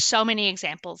there are so many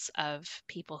examples of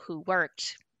people who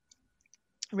worked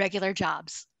regular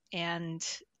jobs and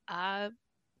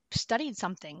studied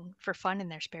something for fun in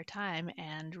their spare time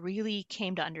and really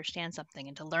came to understand something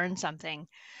and to learn something,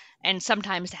 and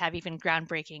sometimes to have even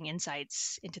groundbreaking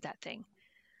insights into that thing.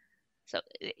 So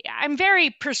I'm very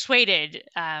persuaded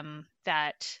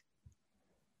that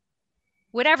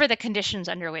whatever the conditions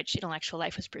under which intellectual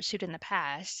life was pursued in the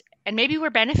past, and maybe we're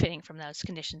benefiting from those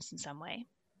conditions in some way,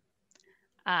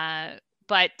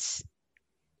 but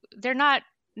they're not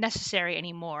necessary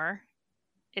anymore.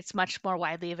 It's much more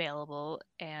widely available,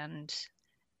 and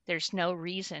there's no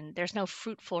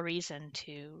fruitful reason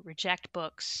to reject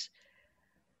books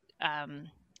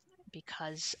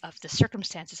because of the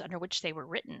circumstances under which they were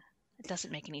written. It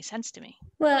doesn't make any sense to me.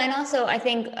 Well, and also I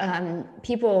think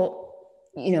people,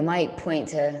 might point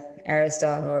to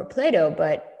Aristotle or Plato,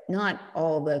 but not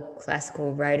all the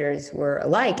classical writers were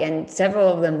alike, and several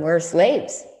of them were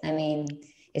slaves. I mean,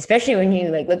 especially when you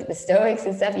look at the Stoics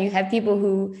and stuff, you have people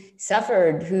who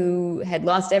suffered, who had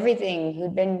lost everything,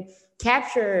 who'd been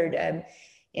captured.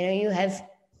 You have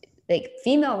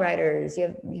female writers, you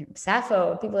have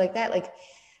Sappho, people like that,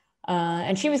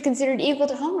 and she was considered equal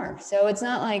to Homer. So it's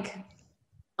not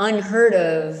unheard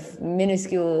of,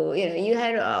 minuscule, you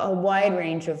had a wide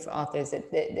range of authors that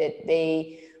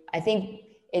I think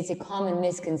it's a common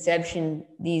misconception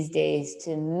these days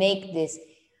to make this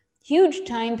huge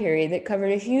time period that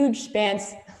covered a huge span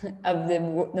of the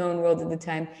known world at the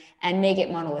time and make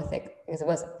it monolithic, because it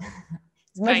wasn't.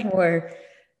 It's much more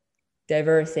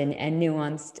diverse and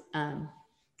nuanced.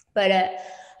 But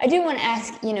I do want to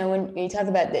ask, when you talk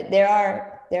about that, there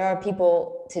are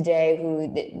people today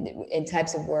who in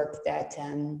types of work that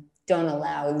don't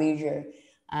allow leisure.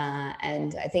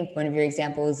 And I think one of your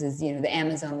examples is, the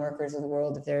Amazon workers of the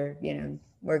world, if they're,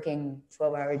 working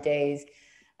 12-hour days.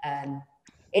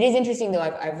 It is interesting, though.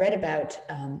 I've read about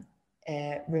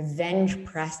revenge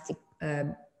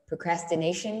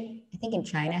procrastination, I think in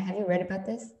China. Have you read about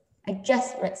this? I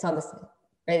just read this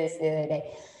the other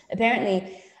day.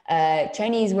 Apparently,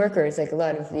 Chinese workers, a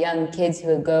lot of young kids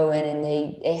who go in and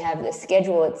they have the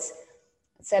schedule. It's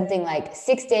something like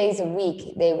 6 days a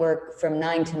week. They work from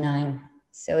 9 to 9.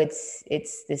 So it's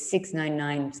the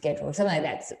 6-9-9 schedule or something like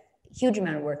that. It's a huge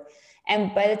amount of work.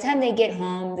 And by the time they get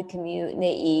home, the commute, and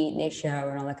they eat, and they shower,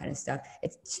 and all that kind of stuff,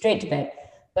 it's straight to bed.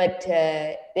 But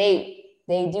they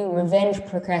do revenge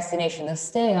procrastination. They'll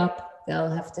stay up, they'll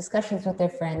have discussions with their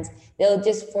friends, they'll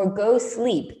just forego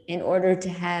sleep in order to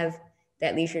have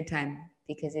that leisure time,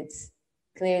 because it's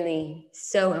clearly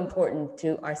so important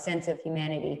to our sense of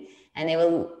humanity. And they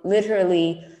will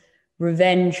literally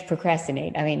revenge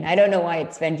procrastinate. I mean, I don't know why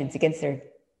it's vengeance against their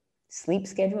sleep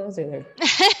schedules or their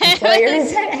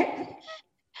employers.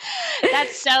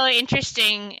 That's so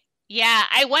interesting. Yeah,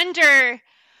 I wonder.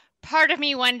 Part of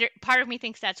me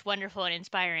thinks that's wonderful and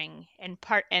inspiring, and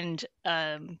part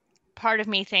of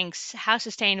me thinks, how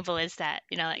sustainable is that?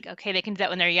 Like, okay, they can do that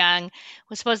when they're young.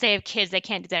 Well, suppose they have kids, they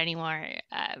can't do that anymore.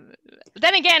 But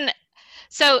then again,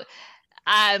 so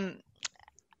um,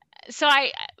 so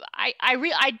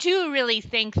I do really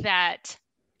think that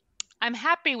I'm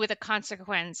happy with the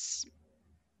consequence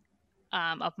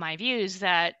of my views,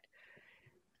 that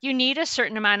you need a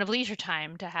certain amount of leisure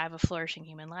time to have a flourishing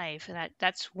human life, and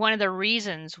that's one of the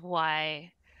reasons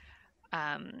why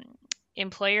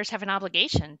employers have an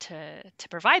obligation to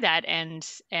provide that, and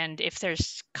if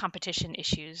there's competition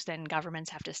issues, then governments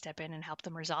have to step in and help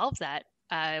them resolve that.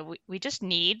 We just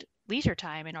need leisure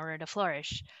time in order to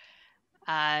flourish.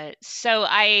 So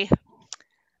I,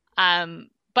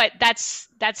 but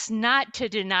that's not to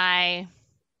deny,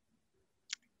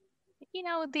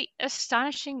 the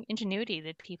astonishing ingenuity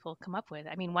that people come up with.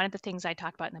 I mean, one of the things I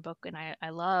talk about in the book, and I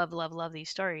love, love, love these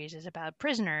stories, is about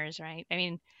prisoners, right? I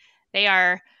mean, they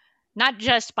are not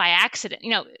just by accident.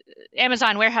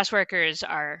 Amazon warehouse workers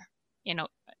are,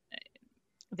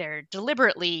 they're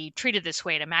deliberately treated this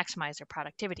way to maximize their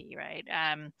productivity, right?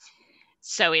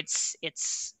 So it's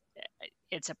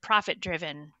a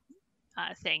profit-driven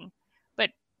thing. But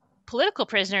political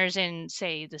prisoners in,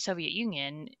 say, the Soviet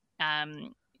Union,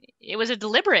 it was a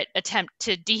deliberate attempt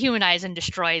to dehumanize and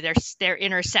destroy their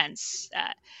inner sense.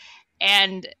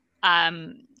 And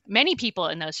many people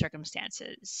in those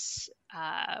circumstances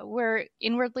were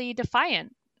inwardly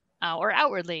defiant, or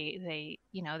outwardly.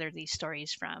 There are these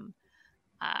stories from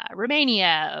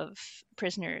Romania of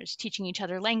prisoners teaching each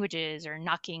other languages or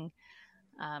knocking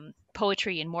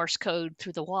poetry and Morse code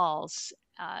through the walls.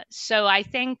 So I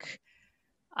think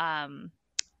a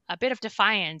bit of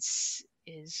defiance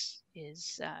is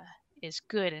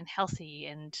good and healthy,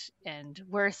 and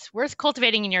worth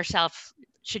cultivating in yourself,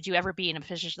 should you ever be in a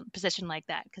position like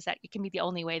that, because that it can be the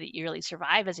only way that you really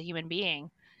survive as a human being,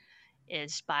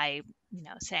 is by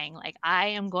saying, like, I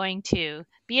am going to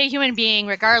be a human being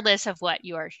regardless of what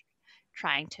you are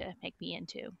trying to make me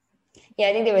into. Yeah,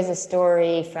 I think there was a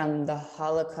story from the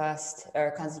Holocaust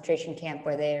or concentration camp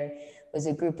where there was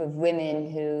a group of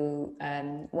women who,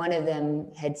 one of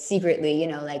them had secretly,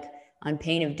 like on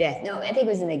pain of death. No, I think it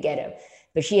was in the ghetto,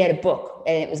 but she had a book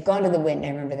and it was Gone to the Wind. I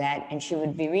remember that. And she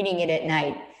would be reading it at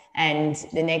night. And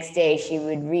the next day she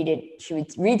would read it. She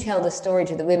would retell the story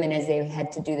to the women as they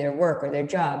had to do their work or their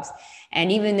jobs.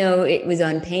 And even though it was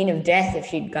on pain of death, if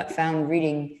she got found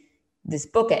reading this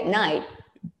book at night,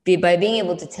 by being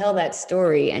able to tell that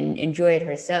story and enjoy it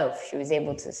herself, she was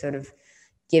able to sort of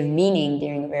give meaning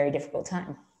during a very difficult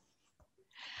time.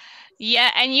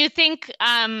 Yeah, and you think,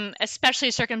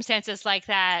 especially circumstances like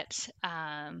that,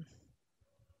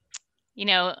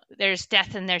 there's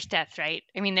death and there's death, right?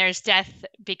 I mean, there's death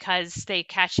because they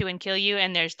catch you and kill you,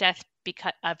 and there's death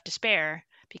because of despair,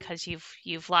 because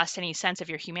you've lost any sense of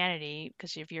your humanity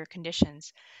because of your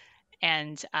conditions.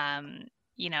 And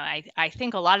I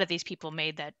think a lot of these people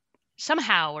made that,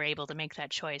 somehow were able to make that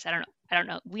choice. I don't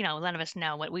know. None of us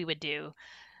know what we would do.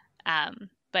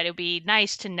 But it would be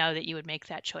nice to know that you would make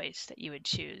that choice, that you would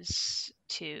choose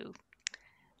to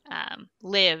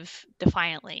live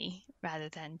defiantly rather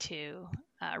than to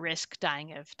risk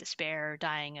dying of despair,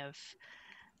 dying of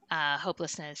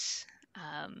hopelessness,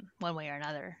 one way or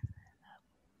another.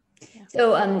 Yeah.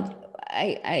 So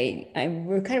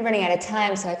we're kind of running out of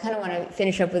time, so I kind of want to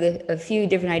finish up with a few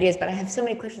different ideas, but I have so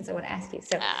many questions I want to ask you.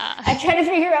 So I'm trying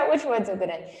to figure out which ones I'm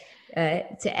going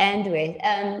to end with.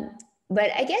 But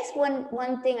I guess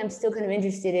one thing I'm still kind of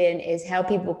interested in is how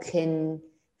people can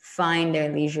find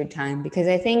their leisure time, because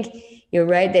I think you're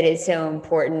right that it's so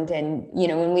important. And,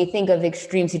 when we think of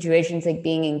extreme situations like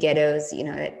being in ghettos,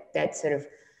 that sort of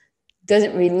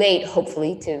doesn't relate,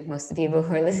 hopefully, to most of the people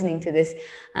who are listening to this.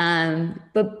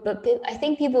 But I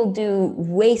think people do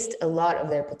waste a lot of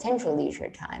their potential leisure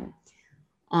time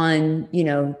on,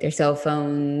 their cell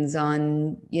phones,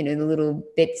 on, the little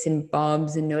bits and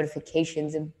bobs and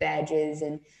notifications of badges.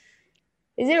 And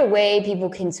is there a way people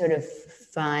can sort of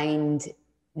find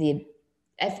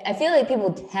I feel like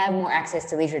people have more access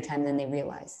to leisure time than they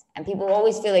realize. And people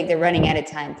always feel like they're running out of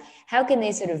time. How can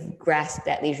they sort of grasp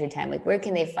that leisure time? Like, where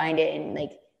can they find it and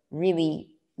like really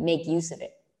make use of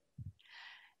it?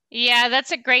 Yeah,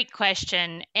 that's a great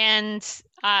question. And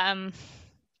I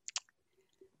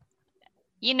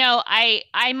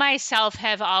myself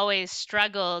have always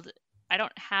struggled. I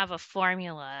don't have a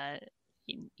formula.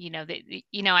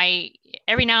 I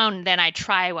every now and then I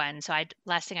try one. So I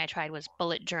last thing I tried was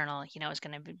bullet journal. I was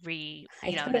going to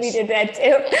I totally this. did that too.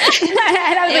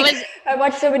 And I was It like, was I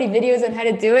watched so many videos on how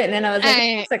to do it, and then I was like, I,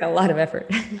 it's like a lot of effort.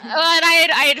 well, and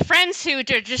I had friends who are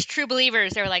just true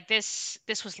believers. They were like, this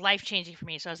was life changing for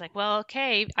me. So I was like, well,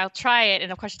 okay, I'll try it.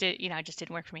 And of course, it just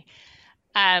didn't work for me.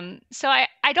 So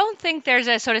I don't think there's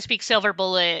a, so to speak, silver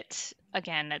bullet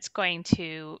again that's going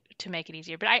to make it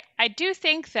easier. But I do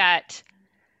think that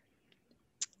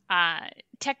uh,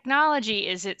 technology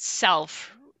is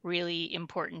itself really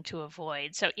important to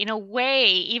avoid. So in a way,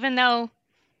 even though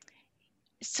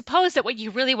suppose that what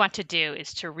you really want to do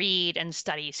is to read and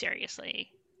study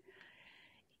seriously,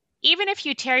 even if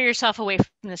you tear yourself away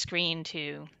from the screen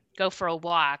to go for a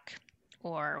walk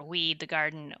or weed the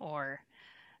garden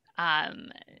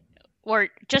um, or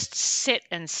just sit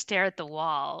and stare at the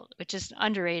wall, which is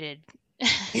underrated.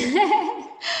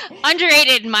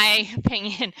 Underrated, in my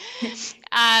opinion.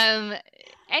 Um, I'm just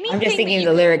anything that thinking of you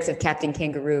the lyrics of Captain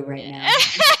Kangaroo right now.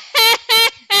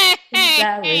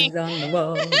 Flowers on the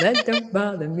wall that don't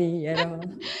bother me at all.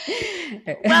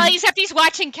 Well, except he's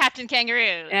watching Captain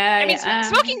Kangaroo. I mean, Yeah.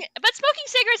 smoking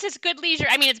cigarettes is good leisure.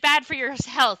 I mean, it's bad for your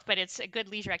health, but it's a good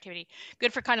leisure activity,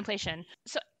 good for contemplation.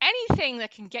 So anything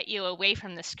that can get you away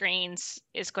from the screens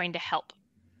is going to help.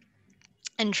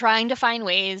 And trying to find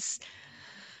ways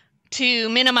to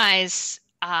minimize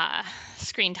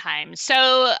screen time.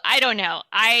 So I don't know.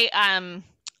 I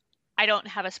don't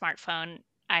have a smartphone.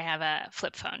 I have a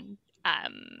flip phone.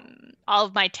 All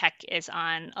of my tech is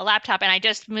on a laptop, and I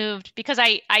just moved because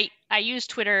I use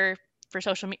Twitter for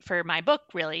for my book.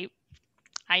 Really,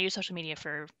 I use social media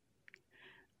for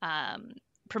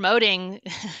promoting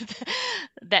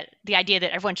the idea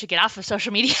that everyone should get off of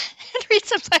social media and read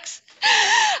some books.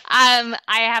 I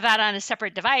have that on a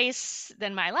separate device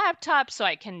than my laptop, so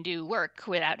I can do work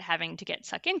without having to get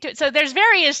sucked into it. So there's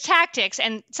various tactics,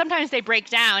 and sometimes they break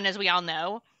down, as we all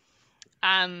know.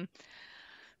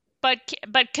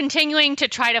 But continuing to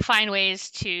try to find ways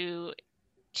to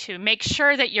make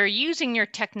sure that you're using your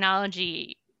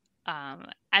technology,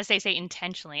 as they say,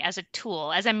 intentionally, as a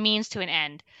tool, as a means to an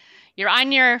end. You're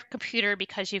on your computer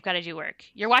because you've got to do work.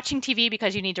 You're watching TV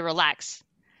because you need to relax,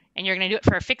 and you're going to do it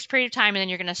for a fixed period of time, and then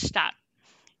you're going to stop.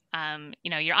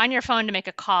 You're on your phone to make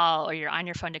a call, or you're on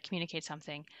your phone to communicate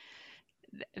something.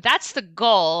 That's the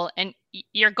goal, and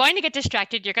you're going to get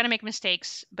distracted. You're going to make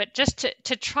mistakes, but just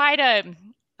to try to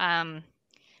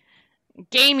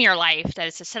game your life, that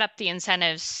is to set up the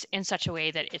incentives in such a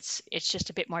way that it's just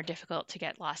a bit more difficult to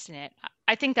get lost in it.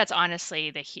 I think that's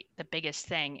honestly the biggest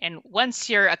thing. And once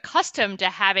you're accustomed to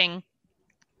having,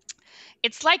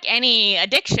 it's like any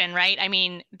addiction, right? I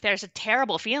mean, there's a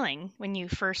terrible feeling when you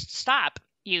first stop.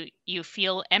 You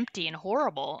feel empty and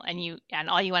horrible, and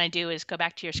all you want to do is go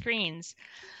back to your screens.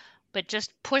 But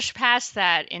just push past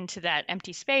that into that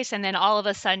empty space, and then all of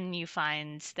a sudden you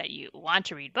find that you want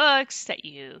to read books, that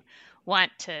you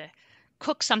want to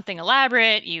cook something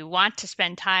elaborate, you want to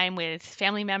spend time with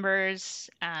family members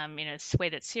in a way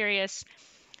that's serious.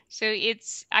 So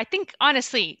I think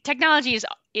honestly, technology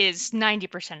is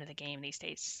 90% of the game these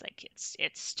days. Like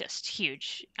it's just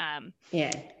huge.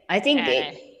 Yeah, I think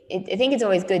I think it's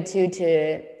always good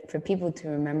too for people to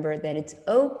remember that it's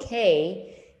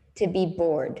okay to be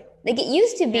bored. Like it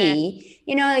used to be,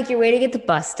 like you're waiting at the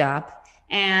bus stop,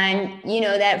 and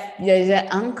that there's an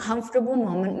uncomfortable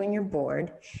moment when you're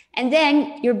bored, and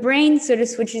then your brain sort of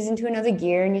switches into another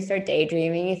gear, and you start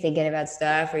daydreaming, you're thinking about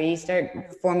stuff, or you start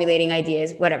formulating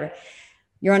ideas, whatever.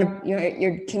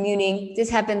 You're commuting.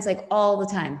 This happens like all the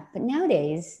time. But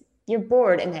nowadays, you're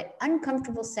bored, and that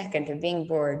uncomfortable second of being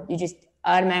bored, you just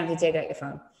automatically take out your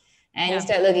phone and you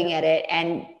start looking at it,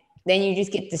 and then you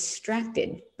just get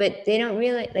distracted. But they don't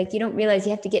realize, like, you don't realize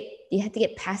you have to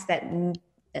get past that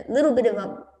little bit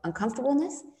of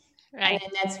uncomfortableness, right? And then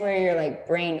that's where your like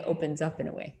brain opens up in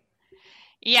a way.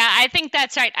 Yeah, I think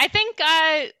that's right. I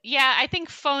think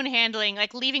phone handling,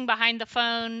 like leaving behind the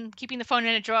phone, keeping the phone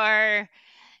in a drawer,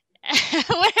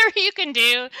 whatever you can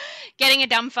do, getting a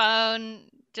dumb phone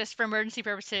just for emergency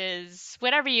purposes,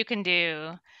 whatever you can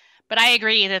do. But I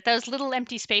agree that those little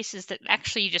empty spaces that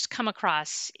actually you just come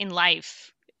across in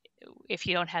life, if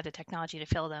you don't have the technology to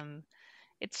fill them,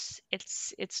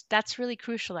 that's really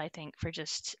crucial, I think, for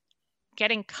just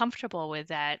getting comfortable with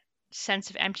that sense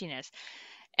of emptiness.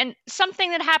 And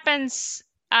something that happens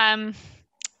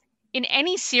in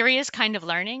any serious kind of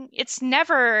learning, it's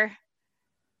never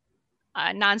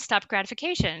nonstop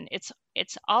gratification.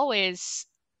 It's always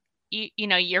you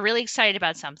know, you're really excited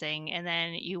about something, and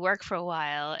then you work for a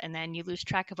while, and then you lose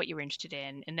track of what you were interested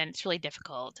in, and then it's really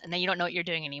difficult, and then you don't know what you're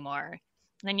doing anymore,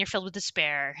 and then you're filled with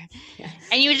despair. Yes.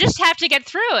 And you just have to get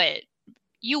through it.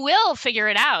 You will figure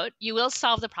it out. You will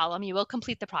solve the problem. You will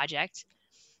complete the project.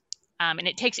 And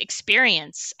it takes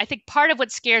experience. I think part of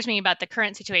what scares me about the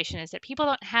current situation is that people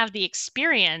don't have the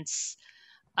experience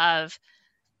of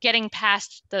getting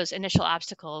past those initial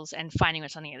obstacles and finding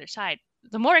what's on the other side.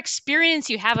 The more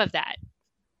experience you have of that,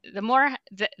 the more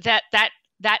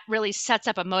that really sets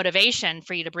up a motivation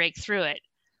for you to break through it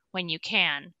when you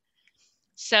can.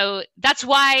 So that's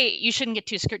why you shouldn't get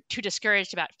too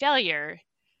discouraged about failure,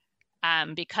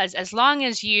 because as long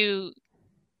as you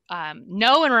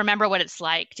know and remember what it's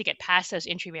like to get past those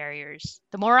entry barriers,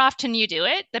 the more often you do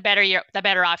it, the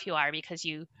better off you are, because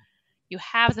you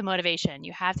have the motivation,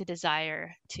 you have the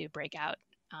desire to break out,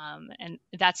 and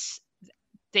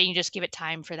then you just give it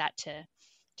time for that to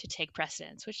take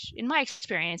precedence, which in my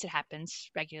experience, it happens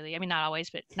regularly. I mean, not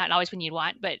always when you'd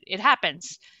want, but it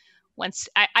happens. Once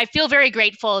I feel very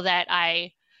grateful that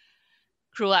I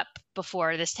grew up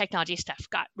before this technology stuff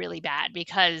got really bad,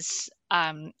 because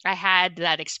I had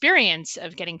that experience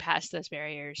of getting past those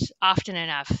barriers often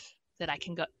enough that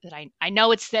I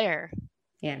know it's there.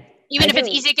 Yeah. Even if it's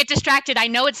easy to get distracted, I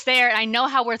know it's there. I know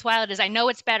how worthwhile it is. I know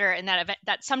it's better, and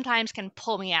that sometimes can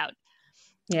pull me out.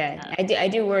 Yeah, I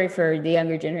do worry for the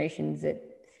younger generations that,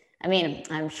 I mean,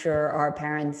 I'm sure our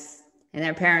parents and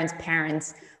their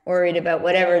parents worried about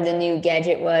whatever the new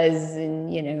gadget was,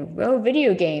 and, you know,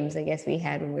 video games, I guess we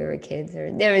had when we were kids,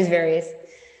 or there was various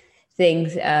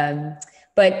things.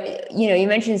 But, you know, you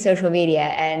mentioned social media,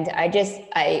 and I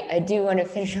do want to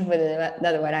finish up with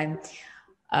another one.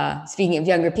 Speaking of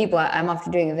younger people, I'm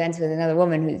often doing events with another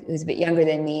woman who's a bit younger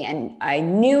than me, and I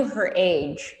knew her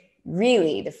age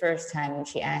really the first time when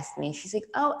she asked me. She's like,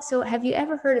 "Oh, so have you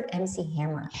ever heard of MC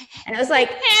Hammer?" And I was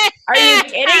like, "Are you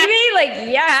kidding me?" Like,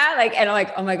 yeah, like, and I'm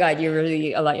like, "Oh my God, you're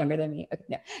really a lot younger than me." Okay,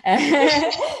 no.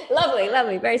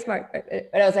 lovely, very smart.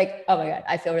 But I was like, "Oh my God,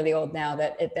 I feel really old now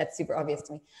that's super obvious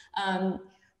to me."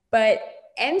 But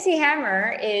MC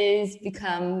Hammer is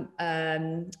become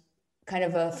kind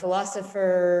of a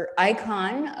philosopher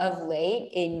icon of late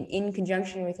in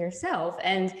conjunction with herself.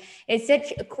 And it's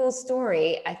such a cool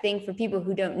story, I think, for people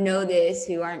who don't know this,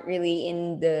 who aren't really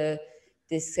in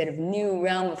this sort of new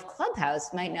realm of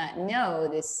Clubhouse, might not know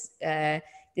this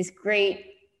great,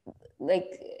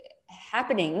 like,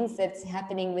 happenings that's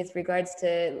happening with regards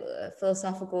to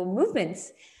philosophical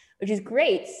movements, which is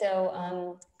great.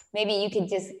 So maybe you could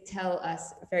just tell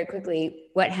us very quickly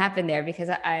what happened there, because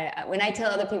when I tell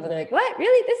other people, they're like, "What?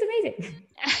 Really? This is amazing."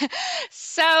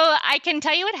 So I can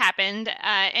tell you what happened,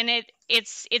 and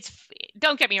it's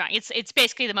don't get me wrong, it's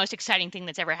basically the most exciting thing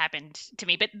that's ever happened to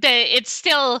me. But it's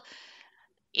still,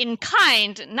 in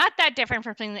kind, not that different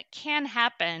from something that can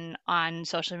happen on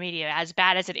social media. As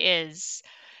bad as it is,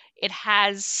 it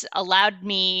has allowed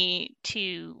me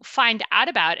to find out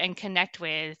about and connect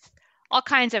with all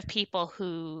kinds of people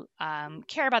who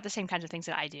care about the same kinds of things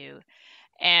that I do.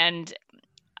 And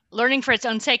learning for its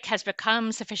own sake has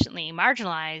become sufficiently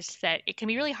marginalized that it can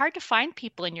be really hard to find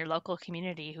people in your local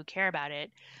community who care about it,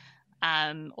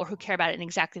 or who care about it in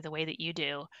exactly the way that you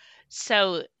do.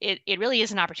 So it really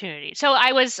is an opportunity. So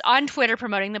I was on Twitter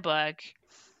promoting the book,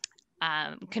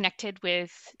 connected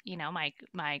with, you know,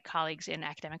 my colleagues in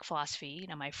academic philosophy, you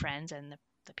know, my friends and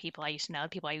the people I used to know, the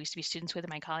people I used to be students with,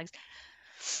 and my colleagues.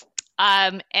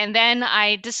 And then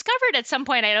I discovered at some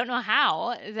point, I don't know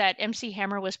how, that MC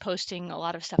Hammer was posting a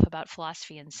lot of stuff about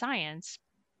philosophy and science.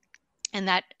 And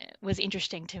that was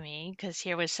interesting to me, because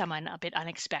here was someone a bit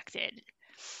unexpected.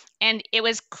 And it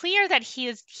was clear that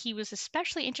he was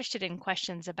especially interested in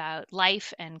questions about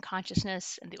life and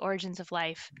consciousness and the origins of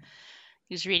life.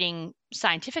 He was reading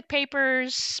scientific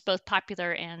papers, both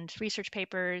popular and research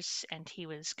papers, and he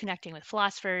was connecting with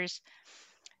philosophers.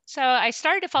 So I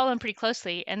started to follow him pretty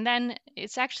closely, and then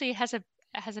it's actually has a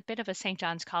bit of a St.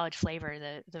 John's College flavor,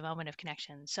 the moment of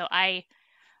connection. So I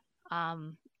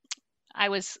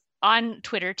was on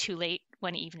Twitter too late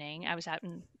one evening. I was out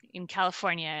in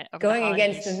California over going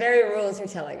against the very rules you're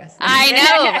telling us. I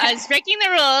know, I was breaking the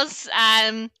rules.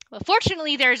 Well,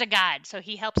 fortunately, there's a God, so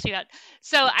he helps you out.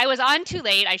 So I was on too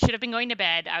late. I should have been going to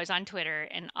bed. I was on Twitter,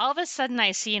 and all of a sudden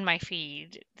I see in my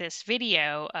feed this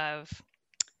video of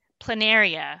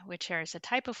planaria, which is a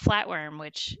type of flatworm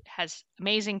which has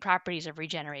amazing properties of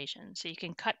regeneration. So you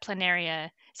can cut planaria.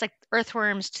 It's like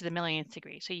earthworms to the millionth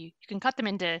degree. So you can cut them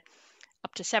into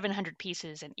up to 700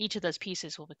 pieces, and each of those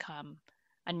pieces will become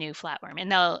a new flatworm.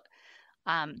 And they'll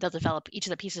develop, each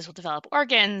of the pieces will develop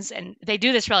organs, and they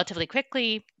do this relatively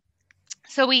quickly.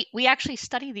 So we actually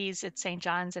study these at St.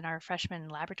 John's in our freshman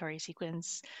laboratory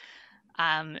sequence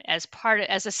as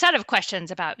a set of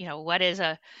questions about, what is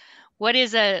a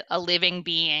living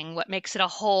being? What makes it a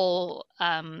whole?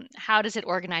 How does it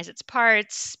organize its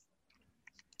parts?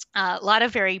 A lot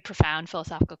of very profound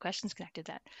philosophical questions connected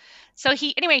to that. So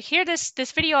here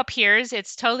this video appears.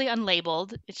 It's totally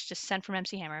unlabeled. It's just sent from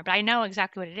MC Hammer, but I know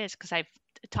exactly what it is because I've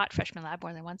taught freshman lab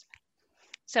more than once.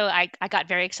 So I got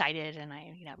very excited and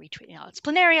I retweeted, it's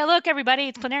planaria. Look, everybody,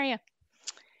 it's planaria.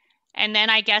 And then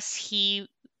I guess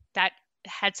that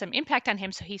had some impact on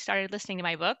him, so he started listening to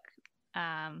my book,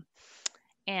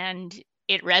 and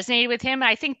it resonated with him.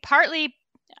 I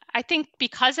think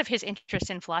because of his interest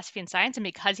in philosophy and science, and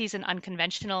because he's an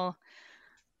unconventional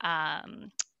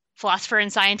philosopher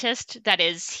and scientist, that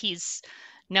is, he's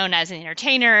known as an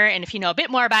entertainer. And if you know a bit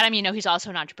more about him, he's also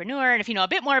an entrepreneur. And if you know a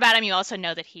bit more about him, you also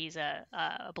know that he's a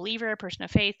believer, a person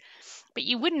of faith. But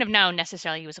you wouldn't have known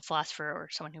necessarily he was a philosopher or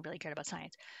someone who really cared about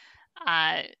science.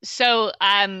 So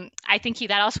I think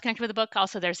that also connected with the book.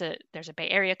 Also, there's a Bay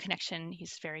Area connection.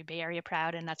 He's very Bay Area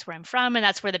proud, and that's where I'm from, and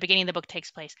that's where the beginning of the book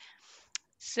takes place.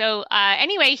 So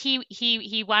anyway,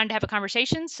 he wanted to have a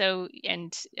conversation. So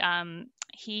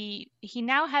he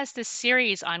now has this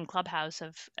series on Clubhouse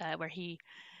of where he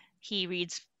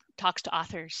talks to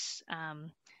authors.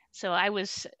 So I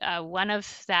was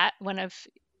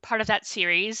part of that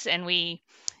series, and we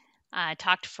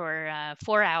talked for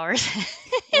 4 hours.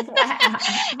 And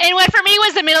what for me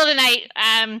was the middle of the night.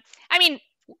 I mean,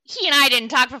 he and I didn't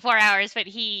talk for 4 hours, but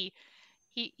he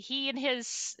and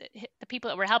the people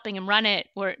that were helping him run it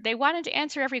they wanted to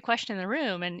answer every question in the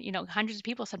room, and hundreds of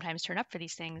people sometimes turn up for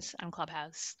these things on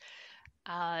Clubhouse.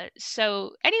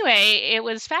 So anyway, it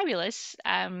was fabulous,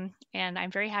 and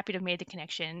I'm very happy to have made the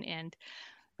connection. And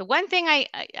the one thing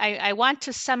I want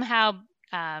to somehow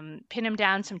pin him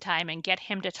down sometime and get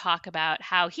him to talk about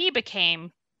how he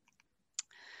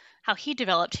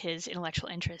developed his intellectual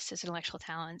interests, his intellectual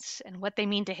talents, and what they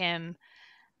mean to him.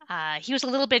 He was a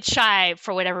little bit shy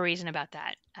for whatever reason about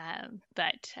that.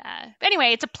 But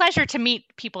anyway, it's a pleasure to meet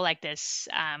people like this.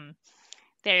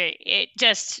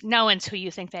 No one's who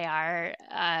you think they are.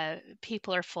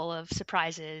 People are full of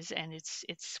surprises, and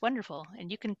it's wonderful. And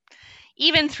you can,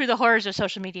 even through the horrors of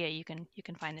social media, you can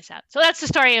find this out. So that's the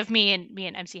story of me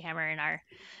and MC Hammer and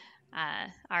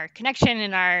our connection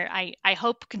and our I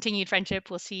hope continued friendship.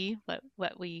 We'll see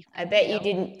what we. I bet you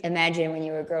didn't imagine when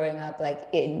you were growing up,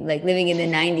 living in the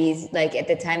 90s, at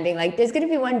the time being like, there's gonna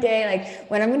be one day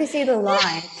when I'm gonna say the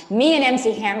line, me and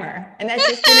MC Hammer, and that's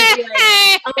just gonna be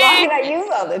I'm laughing at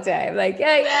you all the time, my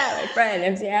friend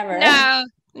MC Hammer. No,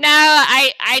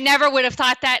 I never would have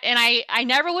thought that, and I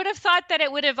never would have thought that it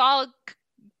would have all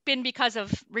been because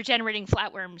of regenerating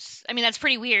flatworms. I mean, that's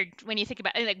pretty weird when you think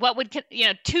about it. What would,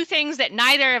 two things that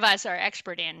neither of us are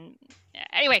expert in.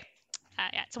 Anyway,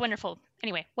 it's a wonderful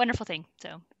thing.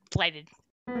 So delighted.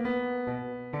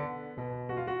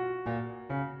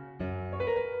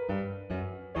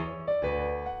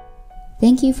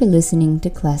 Thank you for listening to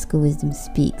Classical Wisdom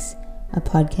Speaks, a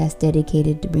podcast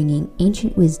dedicated to bringing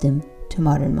ancient wisdom to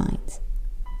modern minds.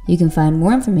 You can find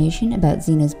more information about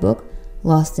Zena's book,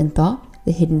 Lost in Thought,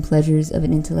 The Hidden Pleasures of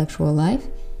an Intellectual Life,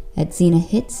 at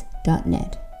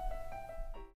zenahits.net.